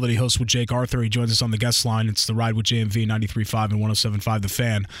podcast as well that he hosts with Jake Arthur. He joins us on the guest line. It's The Ride with JMV, 93.5 and 107.5 The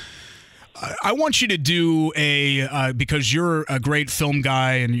Fan. I want you to do because you're a great film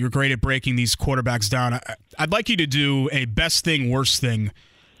guy and you're great at breaking these quarterbacks down, I'd like you to do a best thing, worst thing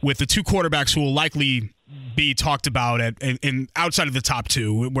with the 2 quarterbacks who will likely be talked about in outside of the top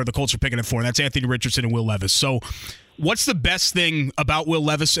 2, where the Colts are picking it for, and that's Anthony Richardson and Will Levis. So what's the best thing about Will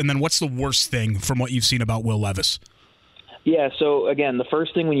Levis, and then what's the worst thing from what you've seen about Will Levis? Yeah, so again, the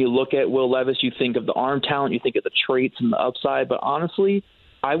first thing when you look at Will Levis, you think of the arm talent, you think of the traits and the upside, but honestly,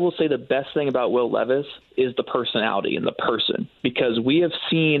 I will say the best thing about Will Levis is the personality and the person, because we have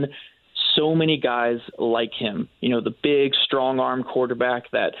seen so many guys like him, you know, the big, strong-arm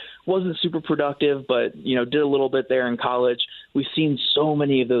quarterback that wasn't super productive, but, you know, did a little bit there in college. We've seen so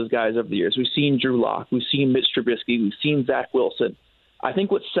many of those guys over the years. We've seen Drew Lock. We've seen Mitch Trubisky. We've seen Zach Wilson. I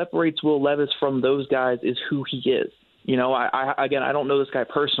think what separates Will Levis from those guys is who he is. You know, I don't know this guy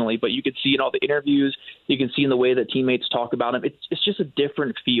personally, but you could see in all the interviews, you can see in the way that teammates talk about him. It's just a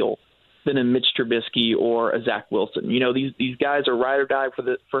different feel than a Mitch Trubisky or a Zach Wilson. You know, these guys are ride or die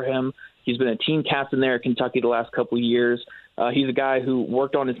for him. He's been a team captain there at Kentucky the last couple of years. He's a guy who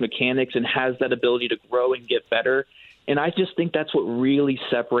worked on his mechanics and has that ability to grow and get better. And I just think that's what really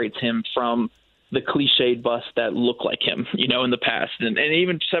separates him from the cliched busts that look like him, you know, in the past. And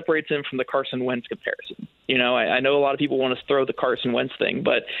even separates him from the Carson Wentz comparison. You know, I know a lot of people want to throw the Carson Wentz thing,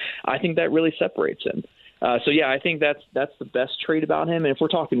 but I think that really separates him. So, yeah, I think that's the best trait about him. And if we're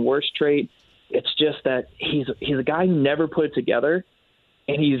talking worst trait, it's just that he's a guy who never put it together.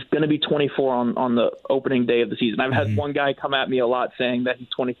 And he's going to be 24 on the opening day of the season. I've had one guy come at me a lot saying that he's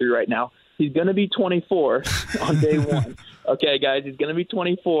 23 right now. He's going to be 24 on day one. Okay, guys, he's going to be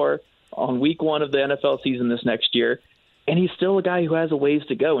 24 on week 1 of the NFL season this next year. And he's still a guy who has a ways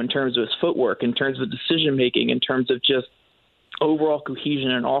to go in terms of his footwork, in terms of decision-making, in terms of just overall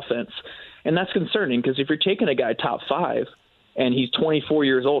cohesion and offense. And that's concerning because if you're taking a guy top 5 and he's 24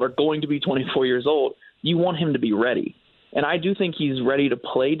 years old or going to be 24 years old, you want him to be ready. And I do think he's ready to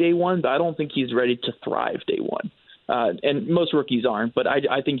play day one, but I don't think he's ready to thrive day one. And most rookies aren't, but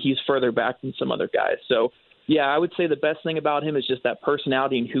I think he's further back than some other guys. So, yeah, I would say the best thing about him is just that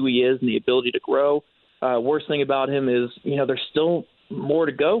personality and who he is and the ability to grow. Worst thing about him is, you know, there's still more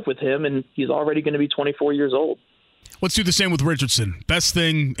to go with him, and he's already going to be 24 years old. Let's do the same with Richardson. Best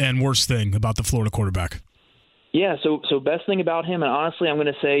thing and worst thing about the Florida quarterback. Yeah, so best thing about him, and honestly, I'm going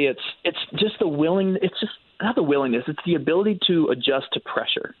to say it's just the willing. It's just not the willingness. It's the ability to adjust to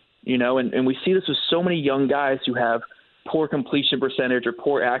pressure. and we see this with so many young guys who have poor completion percentage or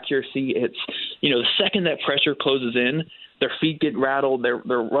poor accuracy. It's, the second that pressure closes in, their feet get rattled, they're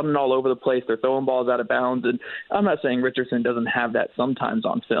running all over the place, they're throwing balls out of bounds. And I'm not saying Richardson doesn't have that sometimes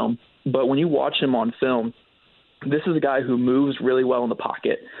on film, but when you watch him on film, this is a guy who moves really well in the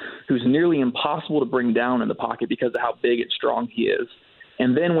pocket, who's nearly impossible to bring down in the pocket because of how big and strong he is.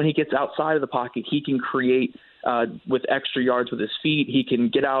 And then when he gets outside of the pocket, he can create with extra yards with his feet. He can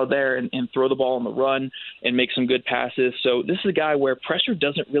get out of there and throw the ball on the run and make some good passes. So this is a guy where pressure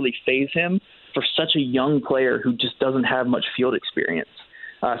doesn't really faze him for such a young player who just doesn't have much field experience.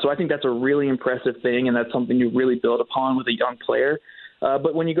 So I think that's a really impressive thing, and that's something you really build upon with a young player.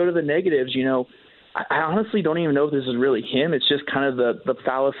 But when you go to the negatives, I honestly don't even know if this is really him. It's just kind of the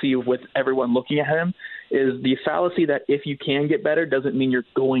fallacy of with everyone looking at him is the fallacy that if you can get better doesn't mean you're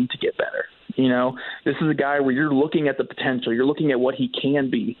going to get better. This is a guy where you're looking at the potential. You're looking at what he can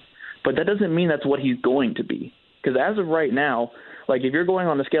be, but that doesn't mean that's what he's going to be. Because as of right now, like if you're going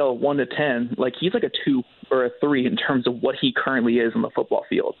on a scale of 1 to 10, like he's like a 2 or a 3 in terms of what he currently is on the football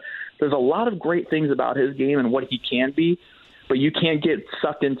field. There's a lot of great things about his game and what he can be, but you can't get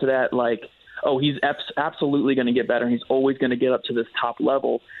sucked into that like, oh, he's absolutely going to get better. He's always going to get up to this top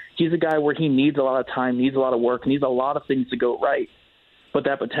level. He's a guy where he needs a lot of time, needs a lot of work, needs a lot of things to go right. But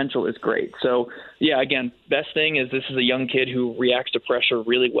that potential is great. So, yeah, again, best thing is this is a young kid who reacts to pressure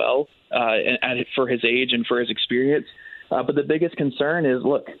really well for his age and for his experience. But the biggest concern is,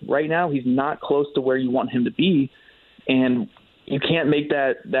 look, right now he's not close to where you want him to be, and you can't make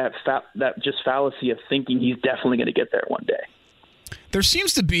that just fallacy of thinking he's definitely going to get there one day. There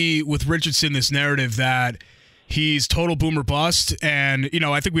seems to be, with Richardson, this narrative that he's total boom or bust, and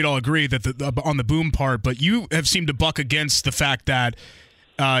I think we'd all agree that on the boom part, but you have seemed to buck against the fact that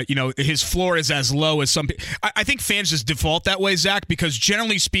his floor is as low as some people. I think fans just default that way, Zach, because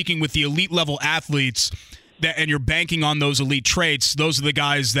generally speaking, with the elite level athletes, and you're banking on those elite traits, those are the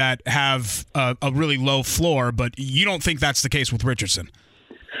guys that have a really low floor, but you don't think that's the case with Richardson?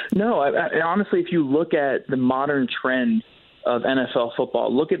 No, I honestly, if you look at the modern trend of NFL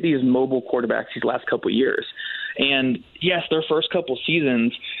football, look at these mobile quarterbacks these last couple of years. And yes, their first couple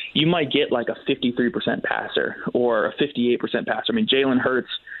seasons, you might get like a 53% passer or a 58% passer. I mean, Jalen Hurts,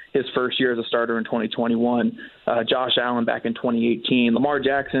 his first year as a starter in 2021, Josh Allen back in 2018, Lamar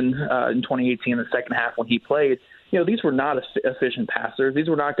Jackson in 2018 in the second half when he played. These were not efficient passers. These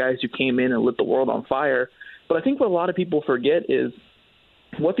were not guys who came in and lit the world on fire. But I think what a lot of people forget is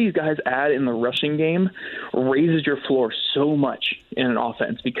what these guys add in the rushing game raises your floor so much in an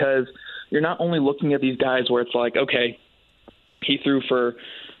offense, because you're not only looking at these guys where it's like, okay, he threw for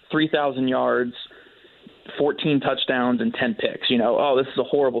 3,000 yards, 14 touchdowns, and 10 picks. Oh, this is a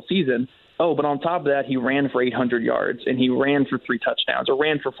horrible season. Oh, but on top of that, he ran for 800 yards, and he ran for 3 touchdowns, or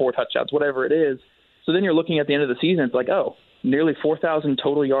ran for 4 touchdowns, whatever it is. So then you're looking at the end of the season, it's like, oh, nearly 4,000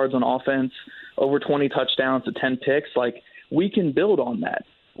 total yards on offense, over 20 touchdowns to 10 picks. Like, we can build on that.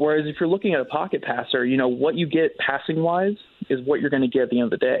 Whereas if you're looking at a pocket passer, what you get passing-wise is what you're going to get at the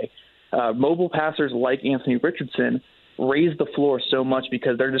end of the day. Mobile passers like Anthony Richardson raise the floor so much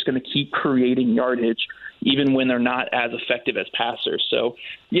because they're just going to keep creating yardage even when they're not as effective as passers. So,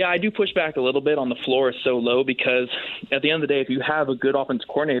 yeah, I do push back a little bit on the floor is so low, because at the end of the day, if you have a good offensive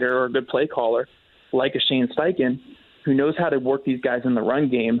coordinator or a good play caller like a Shane Steichen who knows how to work these guys in the run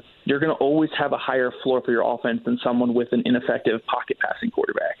game, you're going to always have a higher floor for your offense than someone with an ineffective pocket passing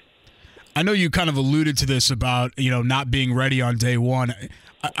quarterback. I know you kind of alluded to this about, not being ready on day one.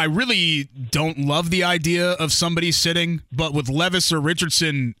 I really don't love the idea of somebody sitting, but with Levis or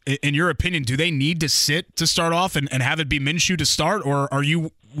Richardson, in your opinion, do they need to sit to start off and have it be Minshew to start, or are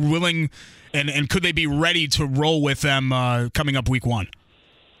you willing and could they be ready to roll with them coming up week one?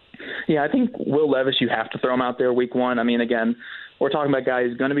 Yeah, I think Will Levis, you have to throw him out there week one. I mean, again, we're talking about a guy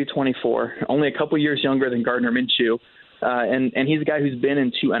who's going to be 24, only a couple years younger than Gardner Minshew, and he's a guy who's been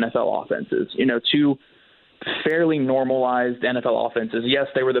in 2 NFL offenses, 2 fairly normalized NFL offenses. Yes,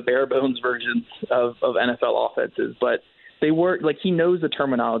 they were the bare bones versions of NFL offenses, but they were like, he knows the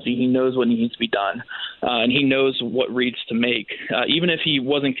terminology. He knows what needs to be done, and he knows what reads to make. Even if he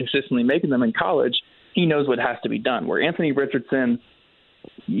wasn't consistently making them in college, he knows what has to be done. Where Anthony Richardson,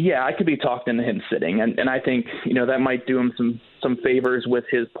 yeah, I could be talked into him sitting, and I think that might do him some favors with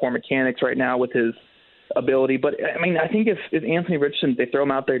his poor mechanics right now, with his ability. But I mean, I think if Anthony Richardson, they throw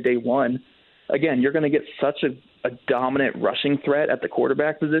him out there day one, again, you're going to get such a dominant rushing threat at the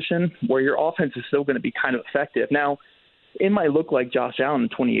quarterback position where your offense is still going to be kind of effective. Now, it might look like Josh Allen in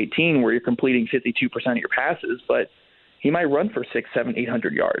 2018 where you're completing 52% of your passes, but he might run for 600, 700,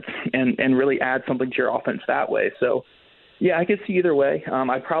 800 yards and really add something to your offense that way. So Yeah, I could see either way.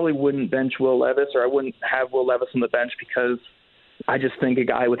 I probably wouldn't bench Will Levis, or I wouldn't have Will Levis on the bench, because I just think a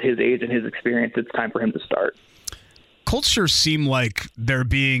guy with his age and his experience, it's time for him to start. Colts sure seem like they're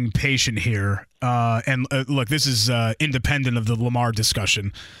being patient here. Look, this is independent of the Lamar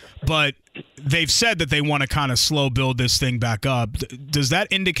discussion, but they've said that they want to kind of slow build this thing back up. Does that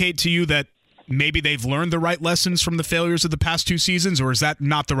indicate to you that maybe they've learned the right lessons from the failures of the past 2 seasons, or is that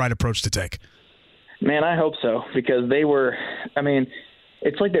not the right approach to take? Man, I hope so, because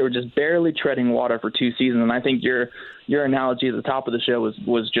it's like they were just barely treading water for 2 seasons. And I think your analogy at the top of the show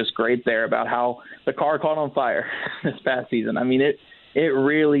was just great there about how the car caught on fire this past season. I mean, it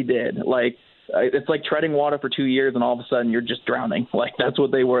really did. Like, it's like treading water for 2 years and all of a sudden you're just drowning. Like, that's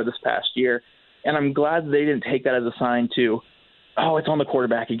what they were this past year. And I'm glad they didn't take that as a sign to, oh, it's on the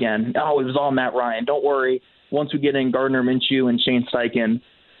quarterback again. Oh, it was all Matt Ryan. Don't worry. Once we get in Gardner Minshew and Shane Steichen,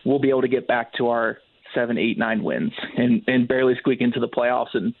 we'll be able to get back to our 7, 8, 9 wins and barely squeak into the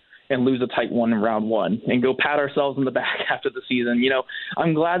playoffs and lose a tight one in round 1 and go pat ourselves in the back after the season.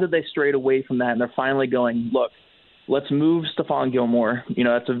 I'm glad that they strayed away from that, and they're finally going, look, let's move Stephon Gilmore.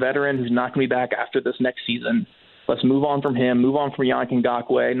 That's a veteran who's not going to be back after this next season. Let's move on from him, move on from Yannick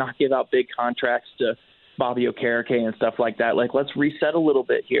Ngakoue, not give out big contracts to Bobby Okereke and stuff like that. Like, let's reset a little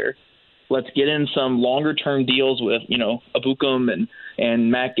bit here. Let's get in some longer-term deals with, Abukum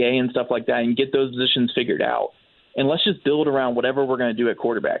and Matt Gay and stuff like that and get those positions figured out. And let's just build around whatever we're going to do at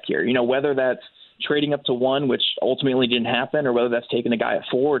quarterback here. Whether that's trading up to 1, which ultimately didn't happen, or whether that's taking a guy at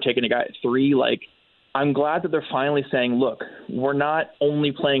 4 or taking a guy at 3. Like, I'm glad that they're finally saying, look, we're not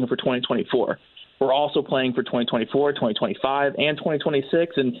only playing for 2024. We're also playing for 2024, 2025, and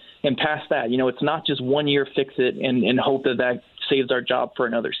 2026 and past that. It's not just 1 year fix it and hope that saves our job for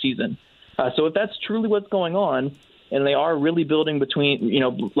another season. So if that's truly what's going on, and they are really building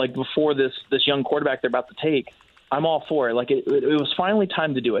between, like before this young quarterback they're about to take, I'm all for it. Like, it was finally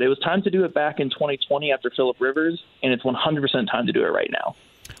time to do it. It was time to do it back in 2020 after Phillip Rivers, and it's 100% time to do it right now.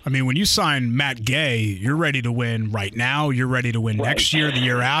 I mean, when you sign Matt Gay, you're ready to win right now. You're ready to win next year, the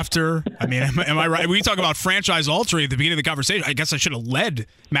year after. I mean, am I right? We talk about franchise altering at the beginning of the conversation. I guess I should have led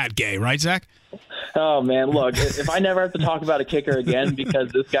Matt Gay, right, Zach? Oh, man, look, if I never have to talk about a kicker again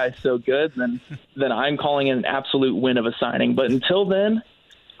because this guy's so good, then I'm calling it an absolute win of a signing. But until then,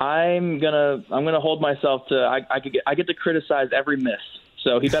 I'm gonna hold myself to I get to criticize every miss.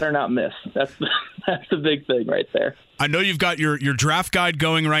 So he better not miss. That's the big thing right there. I know you've got your draft guide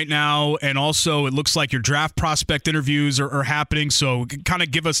going right now, and also it looks like your draft prospect interviews are happening. So kind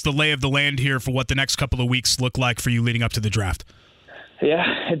of give us the lay of the land here for what the next couple of weeks look like for you leading up to the draft. Yeah,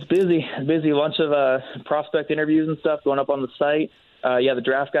 it's busy. A bunch of prospect interviews and stuff going up on the site. The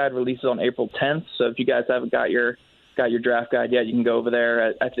draft guide releases on April 10th. So if you guys haven't got your draft guide yet, you can go over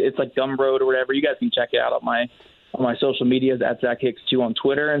there. It's like Gumroad or whatever. You guys can check it out on my social medias at Zach Hicks 2 on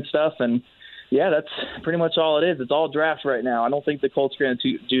Twitter and stuff. And yeah, that's pretty much all it is. It's all draft right now. I don't think the Colts are going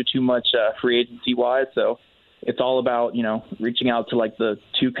to do too much free agency wise. So it's all about, reaching out to like the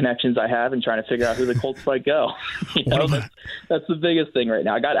 2 connections I have and trying to figure out who the Colts might go. That's the biggest thing right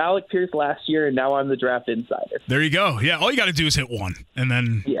now. I got Alec Pierce last year, and now I'm the draft insider. There you go. Yeah, all you got to do is hit 1, and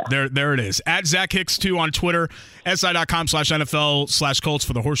then there it is. At Zach Hicks 2 on Twitter, SI.com/NFL/Colts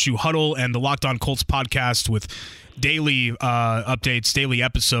for the Horseshoe Huddle and the Locked On Colts podcast with daily updates, daily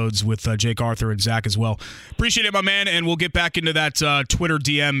episodes with Jake Arthur and Zach as well. Appreciate it, my man, and we'll get back into that Twitter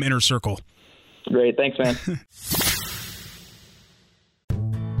DM inner circle. Great. Thanks, man.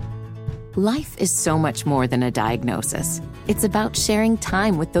 Life is so much more than a diagnosis. It's about sharing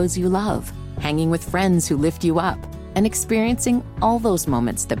time with those you love, hanging with friends who lift you up, and experiencing all those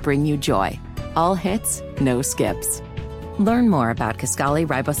moments that bring you joy. All hits, no skips. Learn more about Kisqali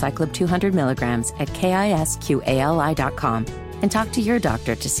Ribociclib 200 milligrams at KISQALI.com and talk to your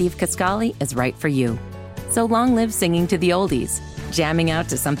doctor to see if Kisqali is right for you. So long live singing to the oldies, jamming out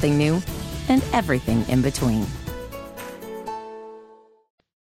to something new, and everything in between.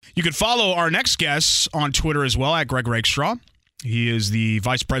 You can follow our next guest on Twitter as well at Greg Rakestraw. He is the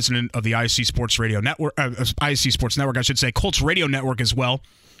vice president of the ISC Sports Radio Network, ISC Sports Network, I should say, Colts Radio Network as well.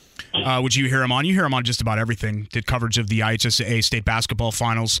 Which you hear him on. You hear him on just about everything. Did coverage of the IHSAA state basketball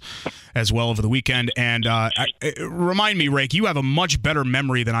finals as well over the weekend. And remind me, Rake, you have a much better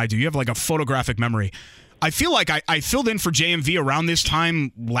memory than I do. You have like a photographic memory. I feel like I filled in for JMV around this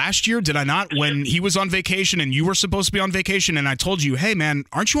time last year, did I not? When he was on vacation and you were supposed to be on vacation, and I told you, hey, man,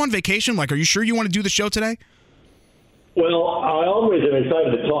 aren't you on vacation? Like, are you sure you want to do the show today? Well, I always am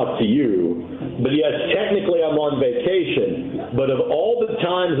excited to talk to you, but yes, technically I'm on vacation. But of all the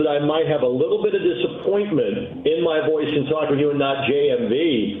times that I might have a little bit of disappointment in my voice in talking to you and not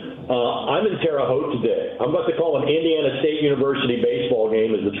JMV, I'm in Terre Haute today. I'm about to call an Indiana State University baseball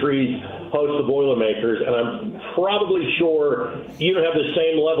game as the Trees host the Boilermakers, and I'm probably sure you don't have the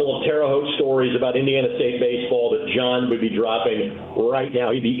same level of Terre Haute stories about Indiana State baseball that John would be dropping right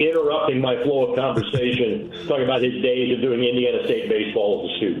now. He'd be interrupting my flow of conversation, talking about his days of doing Indiana State baseball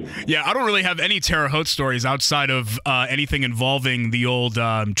as a student. Yeah, I don't really have any Terre Haute stories outside of anything involving the old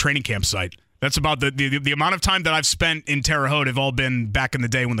training camp site. That's about the amount of time that I've spent in Terre Haute have all been back in the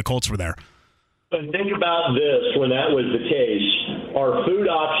day when the Colts were there. But think about this, when that was the case, our food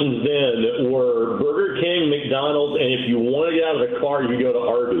options then were Burger King, McDonald's, and if you want to get out of the car, you go to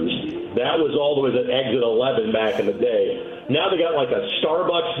Arby's. That was all the way at exit 11 back in the day. Now they got like a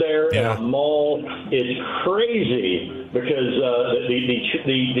Starbucks there and a mall. It's crazy because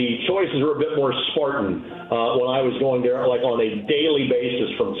the choices were a bit more Spartan when I was going there like on a daily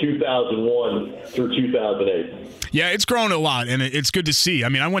basis from 2001 through 2008. Yeah, it's grown a lot, and it's good to see. I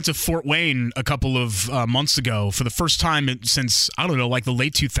mean, I went to Fort Wayne a couple of months ago for the first time since, I don't know, like the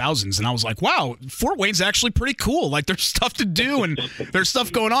late 2000s, and I was like, wow, Fort Wayne's actually pretty cool. Like, there's stuff to do, and there's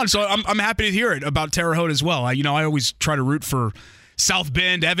stuff going on. So I'm happy to hear it about Terre Haute as well. I always try to root for South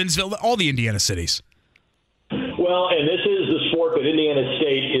Bend, Evansville, all the Indiana cities. Well, and this is the sport that Indiana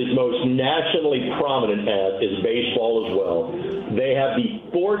State is most nationally prominent at, is baseball as well. They have the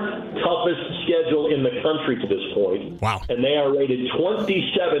fourth toughest schedule in the country to this point. Wow. And they are rated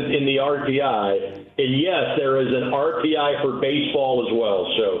 27th in the RPI. And yes, there is an RPI for baseball as well.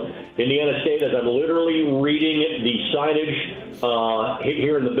 So Indiana State, as I'm literally reading the signage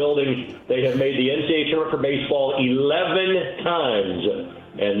here in the building, they have made the NCAA tournament for baseball 11 times.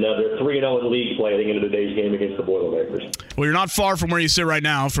 And they're 3-0 in league play heading into today's game against the Boilermakers. Well, you're not far from where you sit right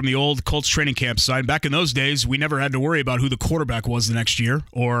now from the old Colts training camp side. Back in those days, we never had to worry about who the quarterback was the next year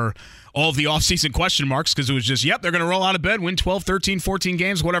or all of the offseason question marks because it was just, yep, they're going to roll out of bed, win 12, 13, 14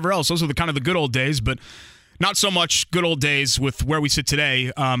 games, whatever else. Those are the kind of the good old days, but not so much good old days with where we sit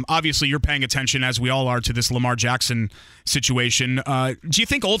today. Obviously, you're paying attention, as we all are, to this Lamar Jackson situation. Do you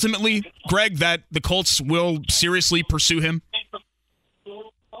think ultimately, Greg, that the Colts will seriously pursue him?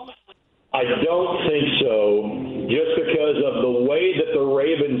 I don't think so, just because of the way that the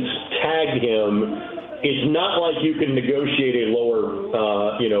Ravens tagged him. It's not like you can negotiate a lower,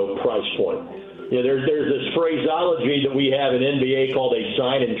 price point. There's this phraseology that we have in NBA called a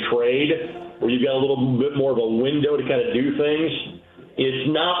sign and trade, where you've got a little bit more of a window to kind of do things. It's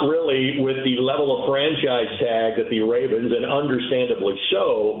not really with the level of franchise tag that the Ravens, and understandably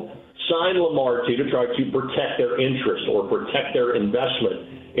so, signed Lamar to try to protect their interest or protect their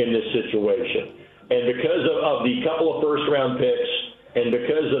investment in this situation. And because of the couple of first-round picks and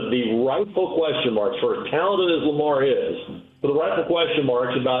because of the rightful question marks, for as talented as Lamar is, for the rightful question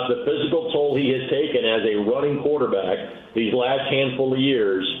marks about the physical toll he has taken as a running quarterback these last handful of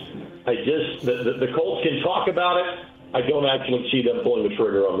years, the Colts can talk about it. I don't actually see them pulling the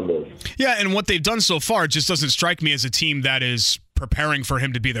trigger on the move. Yeah, and what they've done so far just doesn't strike me as a team that is preparing for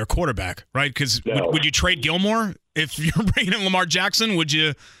him to be their quarterback, right? Because would you trade Gilmore if you're bringing in Lamar Jackson? Would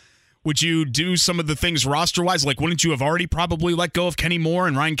you do some of the things roster-wise? Like, wouldn't you have already probably let go of Kenny Moore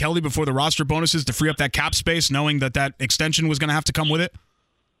and Ryan Kelly before the roster bonuses to free up that cap space, knowing that extension was going to have to come with it?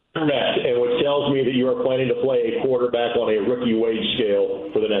 Correct, and which tells me that you are planning to play a quarterback on a rookie wage scale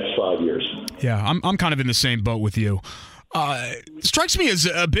for the next 5 years. Yeah, I'm kind of in the same boat with you. Strikes me as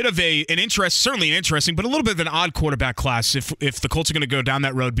a bit of certainly an interesting, but a little bit of an odd quarterback class if the Colts are going to go down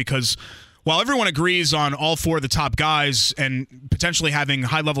that road, because while everyone agrees on all four of the top guys and potentially having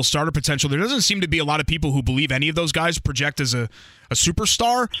high-level starter potential, there doesn't seem to be a lot of people who believe any of those guys project as a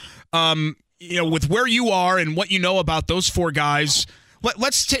superstar. With where you are and what you know about those four guys,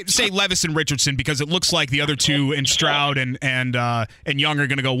 let's say Levis and Richardson, because it looks like the other two and Stroud and Young are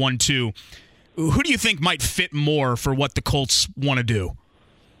going to go 1-2. Who do you think might fit more for what the Colts want to do?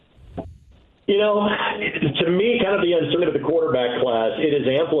 To me, kind of the uncertainty of the quarterback class, it is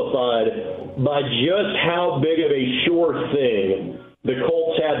amplified by just how big of a sure thing the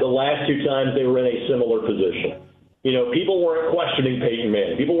Colts had the last two times they were in a similar position. People weren't questioning Peyton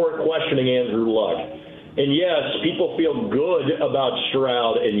Manning. People weren't questioning Andrew Luck. And yes, people feel good about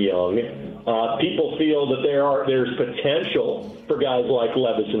Stroud and Young. People feel that there's potential for guys like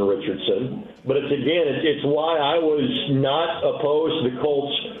Levis and Richardson. But it's why I was not opposed to the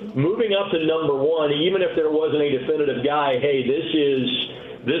Colts moving up to number one, even if there wasn't a definitive guy. Hey, this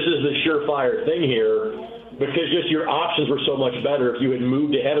is the surefire thing here, because just your options were so much better if you had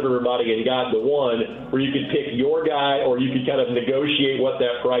moved ahead of everybody and got the one where you could pick your guy or you could kind of negotiate what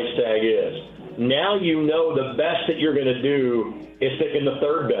that price tag is. Now the best that you're going to do is picking the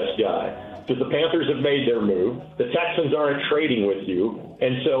third best guy. because the Panthers have made their move. The Texans aren't trading with you.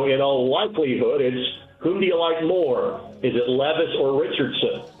 And so in all likelihood, it's whom do you like more? Is it Levis or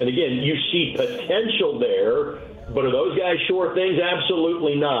Richardson? And again, you see potential there, but are those guys sure things?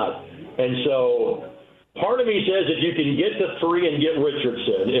 Absolutely not. And so part of me says if you can get to 3 and get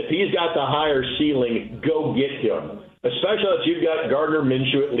Richardson, if he's got the higher ceiling, go get him. Especially if you've got Gardner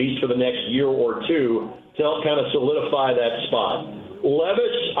Minshew at least for the next year or two to help kind of solidify that spot.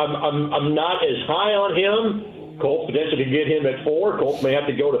 Levis, I'm not as high on him. Colts potentially could get him at 4. Colts may have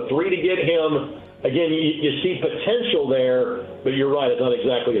to go to 3 to get him. Again, you see potential there, but you're right, it's not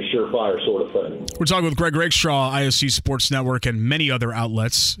exactly a surefire sort of thing. We're talking with Greg Rakestraw, ISC Sports Network, and many other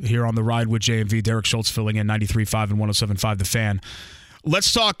outlets here on The Ride with JMV. Derek Schultz filling in 93.5 and 107.5 The Fan.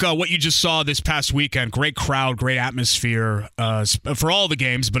 Let's talk what you just saw this past weekend. Great crowd, great atmosphere for all the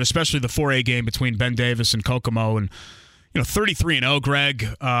games, but especially the 4A game between Ben Davis and Kokomo. And 33-0,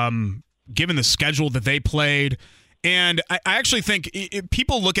 Greg, given the schedule that they played. And I actually think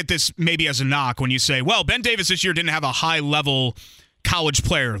people look at this maybe as a knock when you say, well, Ben Davis this year didn't have a high-level college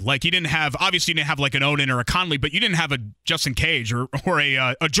player. Like, he didn't have like an Oden or a Conley, but you didn't have a Justin Cage or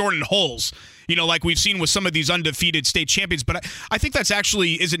a Jordan Hulls, like we've seen with some of these undefeated state champions. But I think that's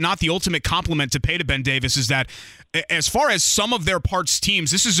actually, is it not the ultimate compliment to pay to Ben Davis, is that as far as some of their parts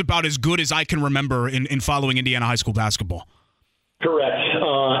teams, this is about as good as I can remember in following Indiana high school basketball. Correct.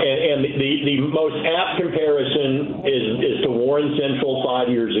 And the most apt comparison is to Warren Central 5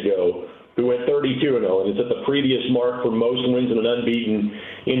 years ago, who went 32-0, and it's at the previous mark for most wins in an unbeaten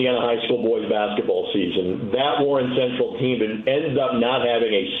Indiana high school boys basketball season. That Warren Central team ended up not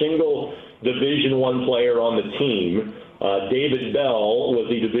having a single Division I player on the team. David Bell was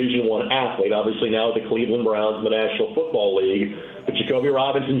the Division I athlete, obviously now at the Cleveland Browns in the National Football League. But Jacoby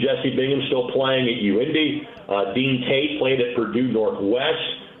Robinson, Jesse Bingham still playing at UIndy. Dean Tate played at Purdue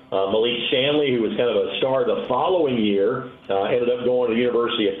Northwest. Malik Stanley, who was kind of a star the following year, ended up going to the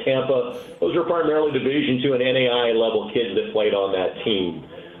University of Tampa. Those were primarily Division II and NAIA level kids that played on that team.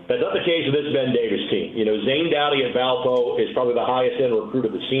 That's not the case with this Ben Davis team. Zane Dowdy at Valpo is probably the highest end recruit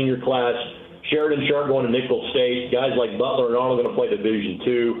of the senior class. Sheridan Sharp going to Nicholls State. Guys like Butler and Arnold going to play Division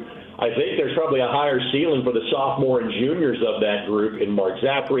II. I think there's probably a higher ceiling for the sophomore and juniors of that group in Mark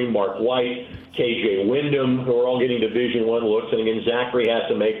Zachary, Mark White, KJ Wyndham, who are all getting Division I looks. And again, Zachary has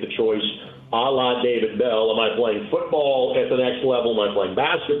to make the choice a la David Bell. Am I playing football at the next level? Am I playing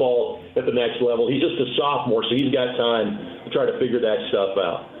basketball at the next level? He's just a sophomore, so he's got time to try to figure that stuff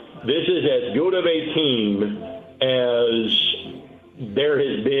out. This is as good of a team as there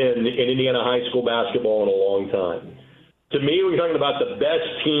has been in Indiana high school basketball in a long time. To me, we're talking about the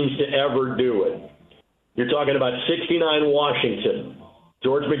best teams to ever do it. You're talking about 69 Washington,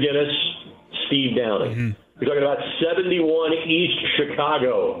 George McGinnis, Steve Downing. Mm-hmm. You're talking about 71 East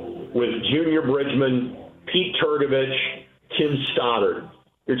Chicago with Junior Bridgman, Pete Turgovich, Tim Stoddard.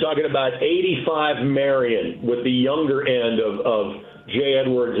 You're talking about 85 Marion with the younger end of Jay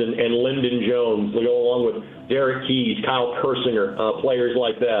Edwards and Lyndon Jones. They go along with Derek Keys, Kyle Kersinger, players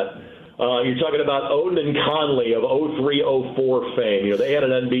like that. You're talking about Oden and Conley of 03-04 fame. They had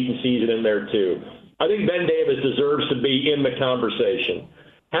an unbeaten season in there too. I think Ben Davis deserves to be in the conversation.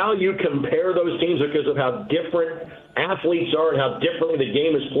 How you compare those teams because of how different athletes are and how differently the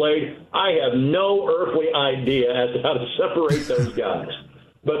game is played, I have no earthly idea as to how to separate those guys.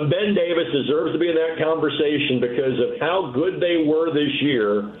 But Ben Davis deserves to be in that conversation because of how good they were this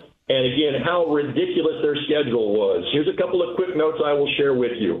year and, again, how ridiculous their schedule was. Here's a couple of quick notes I will share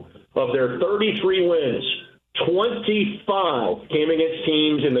with you. Of their 33 wins, 25 came against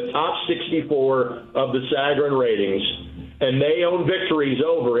teams in the top 64 of the Sagarin ratings, and they own victories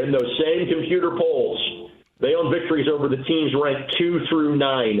over, in those same computer polls, they own victories over the teams ranked 2 through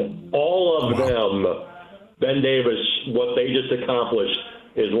 9. All of them, Ben Davis, what they just accomplished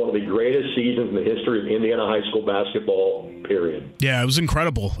is one of the greatest seasons in the history of Indiana high school basketball, period. Yeah, it was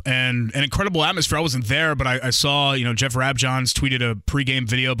incredible. And an incredible atmosphere. I wasn't there, but I saw, Jeff Rabjohns tweeted a pregame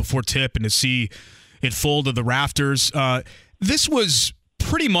video before tip, and to see it full to the rafters. This was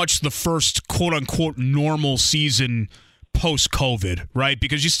pretty much the first quote-unquote normal season post-COVID, right?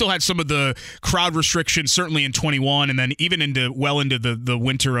 Because you still had some of the crowd restrictions, certainly in 21, and then even into the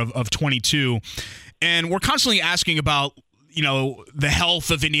winter of 22. And we're constantly asking about the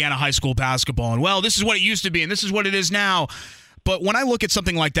health of Indiana high school basketball. And, well, this is what it used to be, and this is what it is now. But when I look at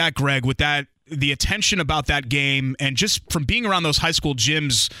something like that, Greg, with the attention about that game, and just from being around those high school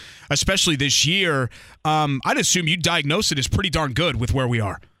gyms, especially this year, I'd assume you diagnose it as pretty darn good with where we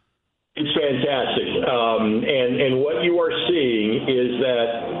are. It's fantastic. And what you are seeing is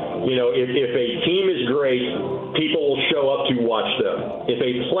that, if a team is great, people will show up to watch them. If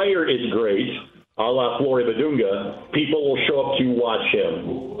a player is great, a la Flory Badunga, people will show up to watch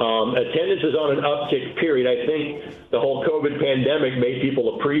him. Attendance is on an uptick, period. I think the whole COVID pandemic made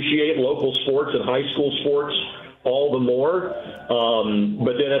people appreciate local sports and high school sports all the more.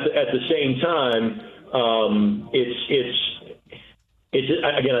 But then at the same time,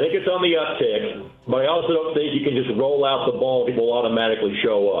 again, I think it's on the uptick, but I also don't think you can just roll out the ball and people will automatically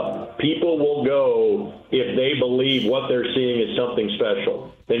show up. People will go if they believe what they're seeing is something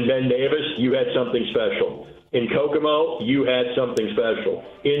special. In Ben Davis, you had something special. In Kokomo, you had something special.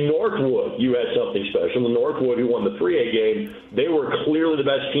 In Northwood, you had something special. In Northwood, who won the 3A game, they were clearly the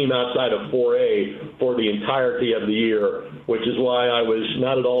best team outside of 4A for the entirety of the year, which is why I was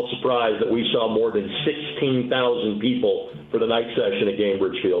not at all surprised that we saw more than 16,000 people for the night session at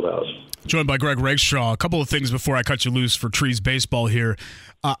Gainbridge Fieldhouse. Joined by Greg Rakestraw. A couple of things before I cut you loose for Trees Baseball here.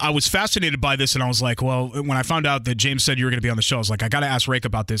 I was fascinated by this, and I was like, well, when I found out that James said you were going to be on the show, I was like, I got to ask Rake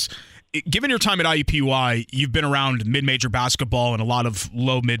about this. Given your time at IUPUI, you've been around mid-major basketball and a lot of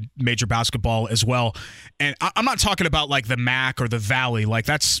low-mid-major basketball as well. And I'm not talking about like the MAC or the Valley. Like,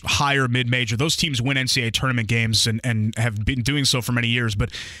 that's higher mid-major. Those teams win NCAA tournament games and have been doing so for many years.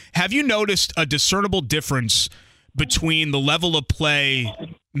 But have you noticed a discernible difference between the level of play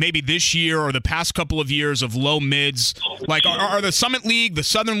maybe this year or the past couple of years of low mids? Like, are the Summit League, the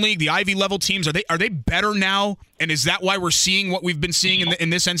Southern League, the Ivy level teams, are they better now? And is that why we're seeing what we've been seeing in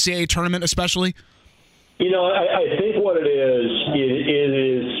this NCAA tournament especially? I think what it is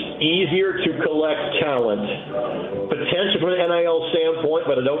easier to collect talent, potentially from an NIL standpoint,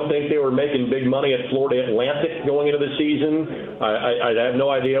 but I don't think they were making big money at Florida Atlantic going into the season. I have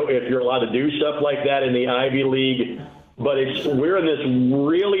no idea if you're allowed to do stuff like that in the Ivy League. But we're in this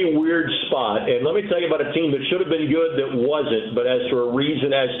really weird spot. And let me tell you about a team that should have been good that wasn't, but as for a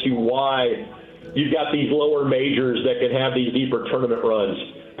reason as to why you've got these lower majors that can have these deeper tournament runs.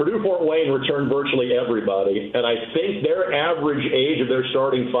 Purdue-Fort Wayne returned virtually everybody, and I think their average age of their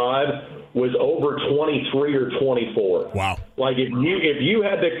starting five was over 23 or 24. Wow. Like, if you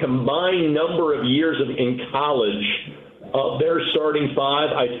had the combined number of years in college of their starting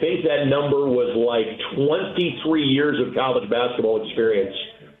five, I think that number was like 23 years of college basketball experience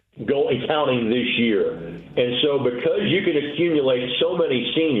counting this year. And so because you can accumulate so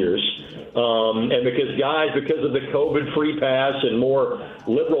many seniors, and because of the COVID free pass and more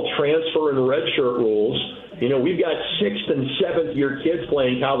liberal transfer and redshirt rules, we've got 6th and 7th year kids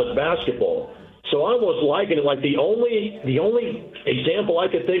playing college basketball. So I almost liken it like the only example I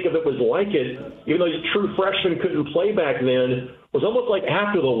could think of that was like it, even though true freshmen couldn't play back then, was almost like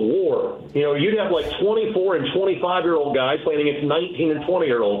after the war. You'd have like 24 and 25-year-old guys playing against 19 and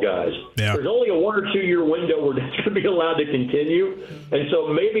 20-year-old guys. Yeah. There's only a 1 or 2 year window where that's going to be allowed to continue. And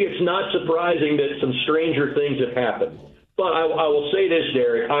so maybe it's not surprising that some stranger things have happened. But I will say this,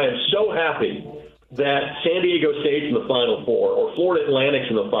 Derek, I am so happy that San Diego State's in the Final Four or Florida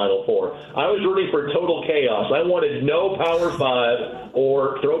Atlantic's in the Final Four. I was rooting for total chaos. I wanted no Power 5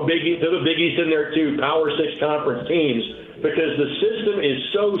 or throw the Big East in there too, Power 6 conference teams, because the system is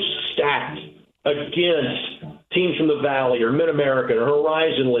so stacked against teams from the Valley or Mid-American or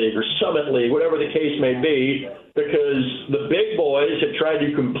Horizon League or Summit League, whatever the case may be, because the big boys have tried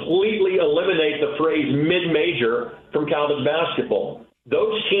to completely eliminate the phrase mid-major from college basketball.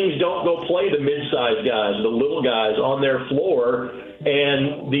 Those teams don't go play the mid-sized guys, the little guys on their floor,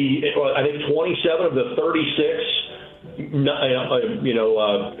 and I think 27 of the 36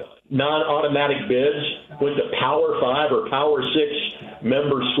 non-automatic bids went to Power 5 or Power 6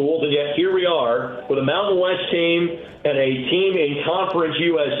 member schools, and yet here we are with a Mountain West team and a team in Conference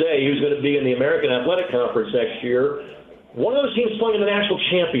USA who's going to be in the American Athletic Conference next year. One of those teams playing in the national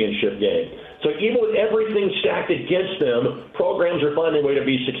championship game. So even with everything stacked against them, programs are finding a way to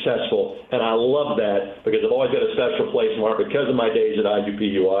be successful. And I love that because I've always got a special place in my heart because of my days at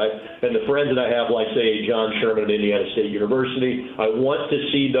IUPUI and the friends that I have, like, say, John Sherman at Indiana State University. I want to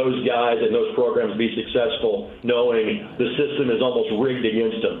see those guys and those programs be successful knowing the system is almost rigged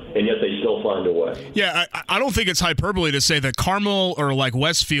against them, and yet they still find a way. Yeah, I don't think it's hyperbole to say that Carmel or like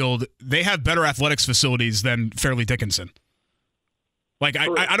Westfield, they have better athletics facilities than Fairleigh Dickinson. Like,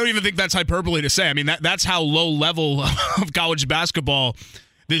 I don't even think that's hyperbole to say. I mean, that's how low level of college basketball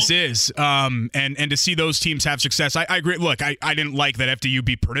this is. And to see those teams have success, I agree. Look, I didn't like that FDU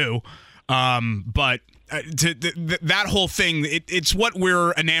beat Purdue. But that whole thing, it's what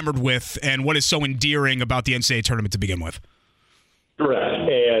we're enamored with and what is so endearing about the NCAA tournament to begin with. Correct.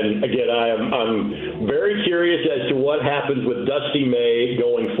 And again, I'm very very curious as to what happens with Dusty May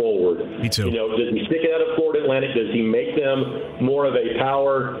going forward. Me too. Does he stick it out of Florida Atlantic? Does he make them more of a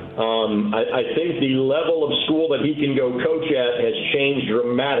power? I think the level of school that he can go coach at has changed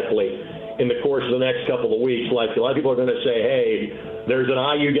dramatically in the course of the next couple of weeks. Like, a lot of people are going to say, hey, there's an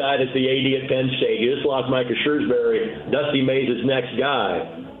IU guy that's the AD at Penn State. You just lost Micah Shrewsbury. Dusty May's his next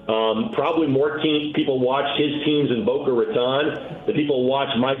guy. Probably more people watched his teams in Boca Raton than people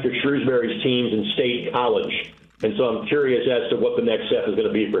watched Micah Shrewsbury's teams in State College. And so I'm curious as to what the next step is going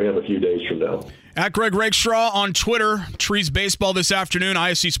to be for him a few days from now. At Greg Rakestraw on Twitter, Trees Baseball this afternoon,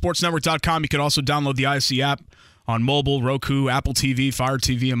 ISCSportsNetwork.com. You can also download the ISC app on mobile, Roku, Apple TV, Fire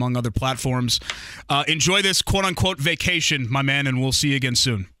TV, among other platforms. Enjoy this quote-unquote vacation, my man, and we'll see you again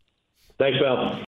soon. Thanks, pal.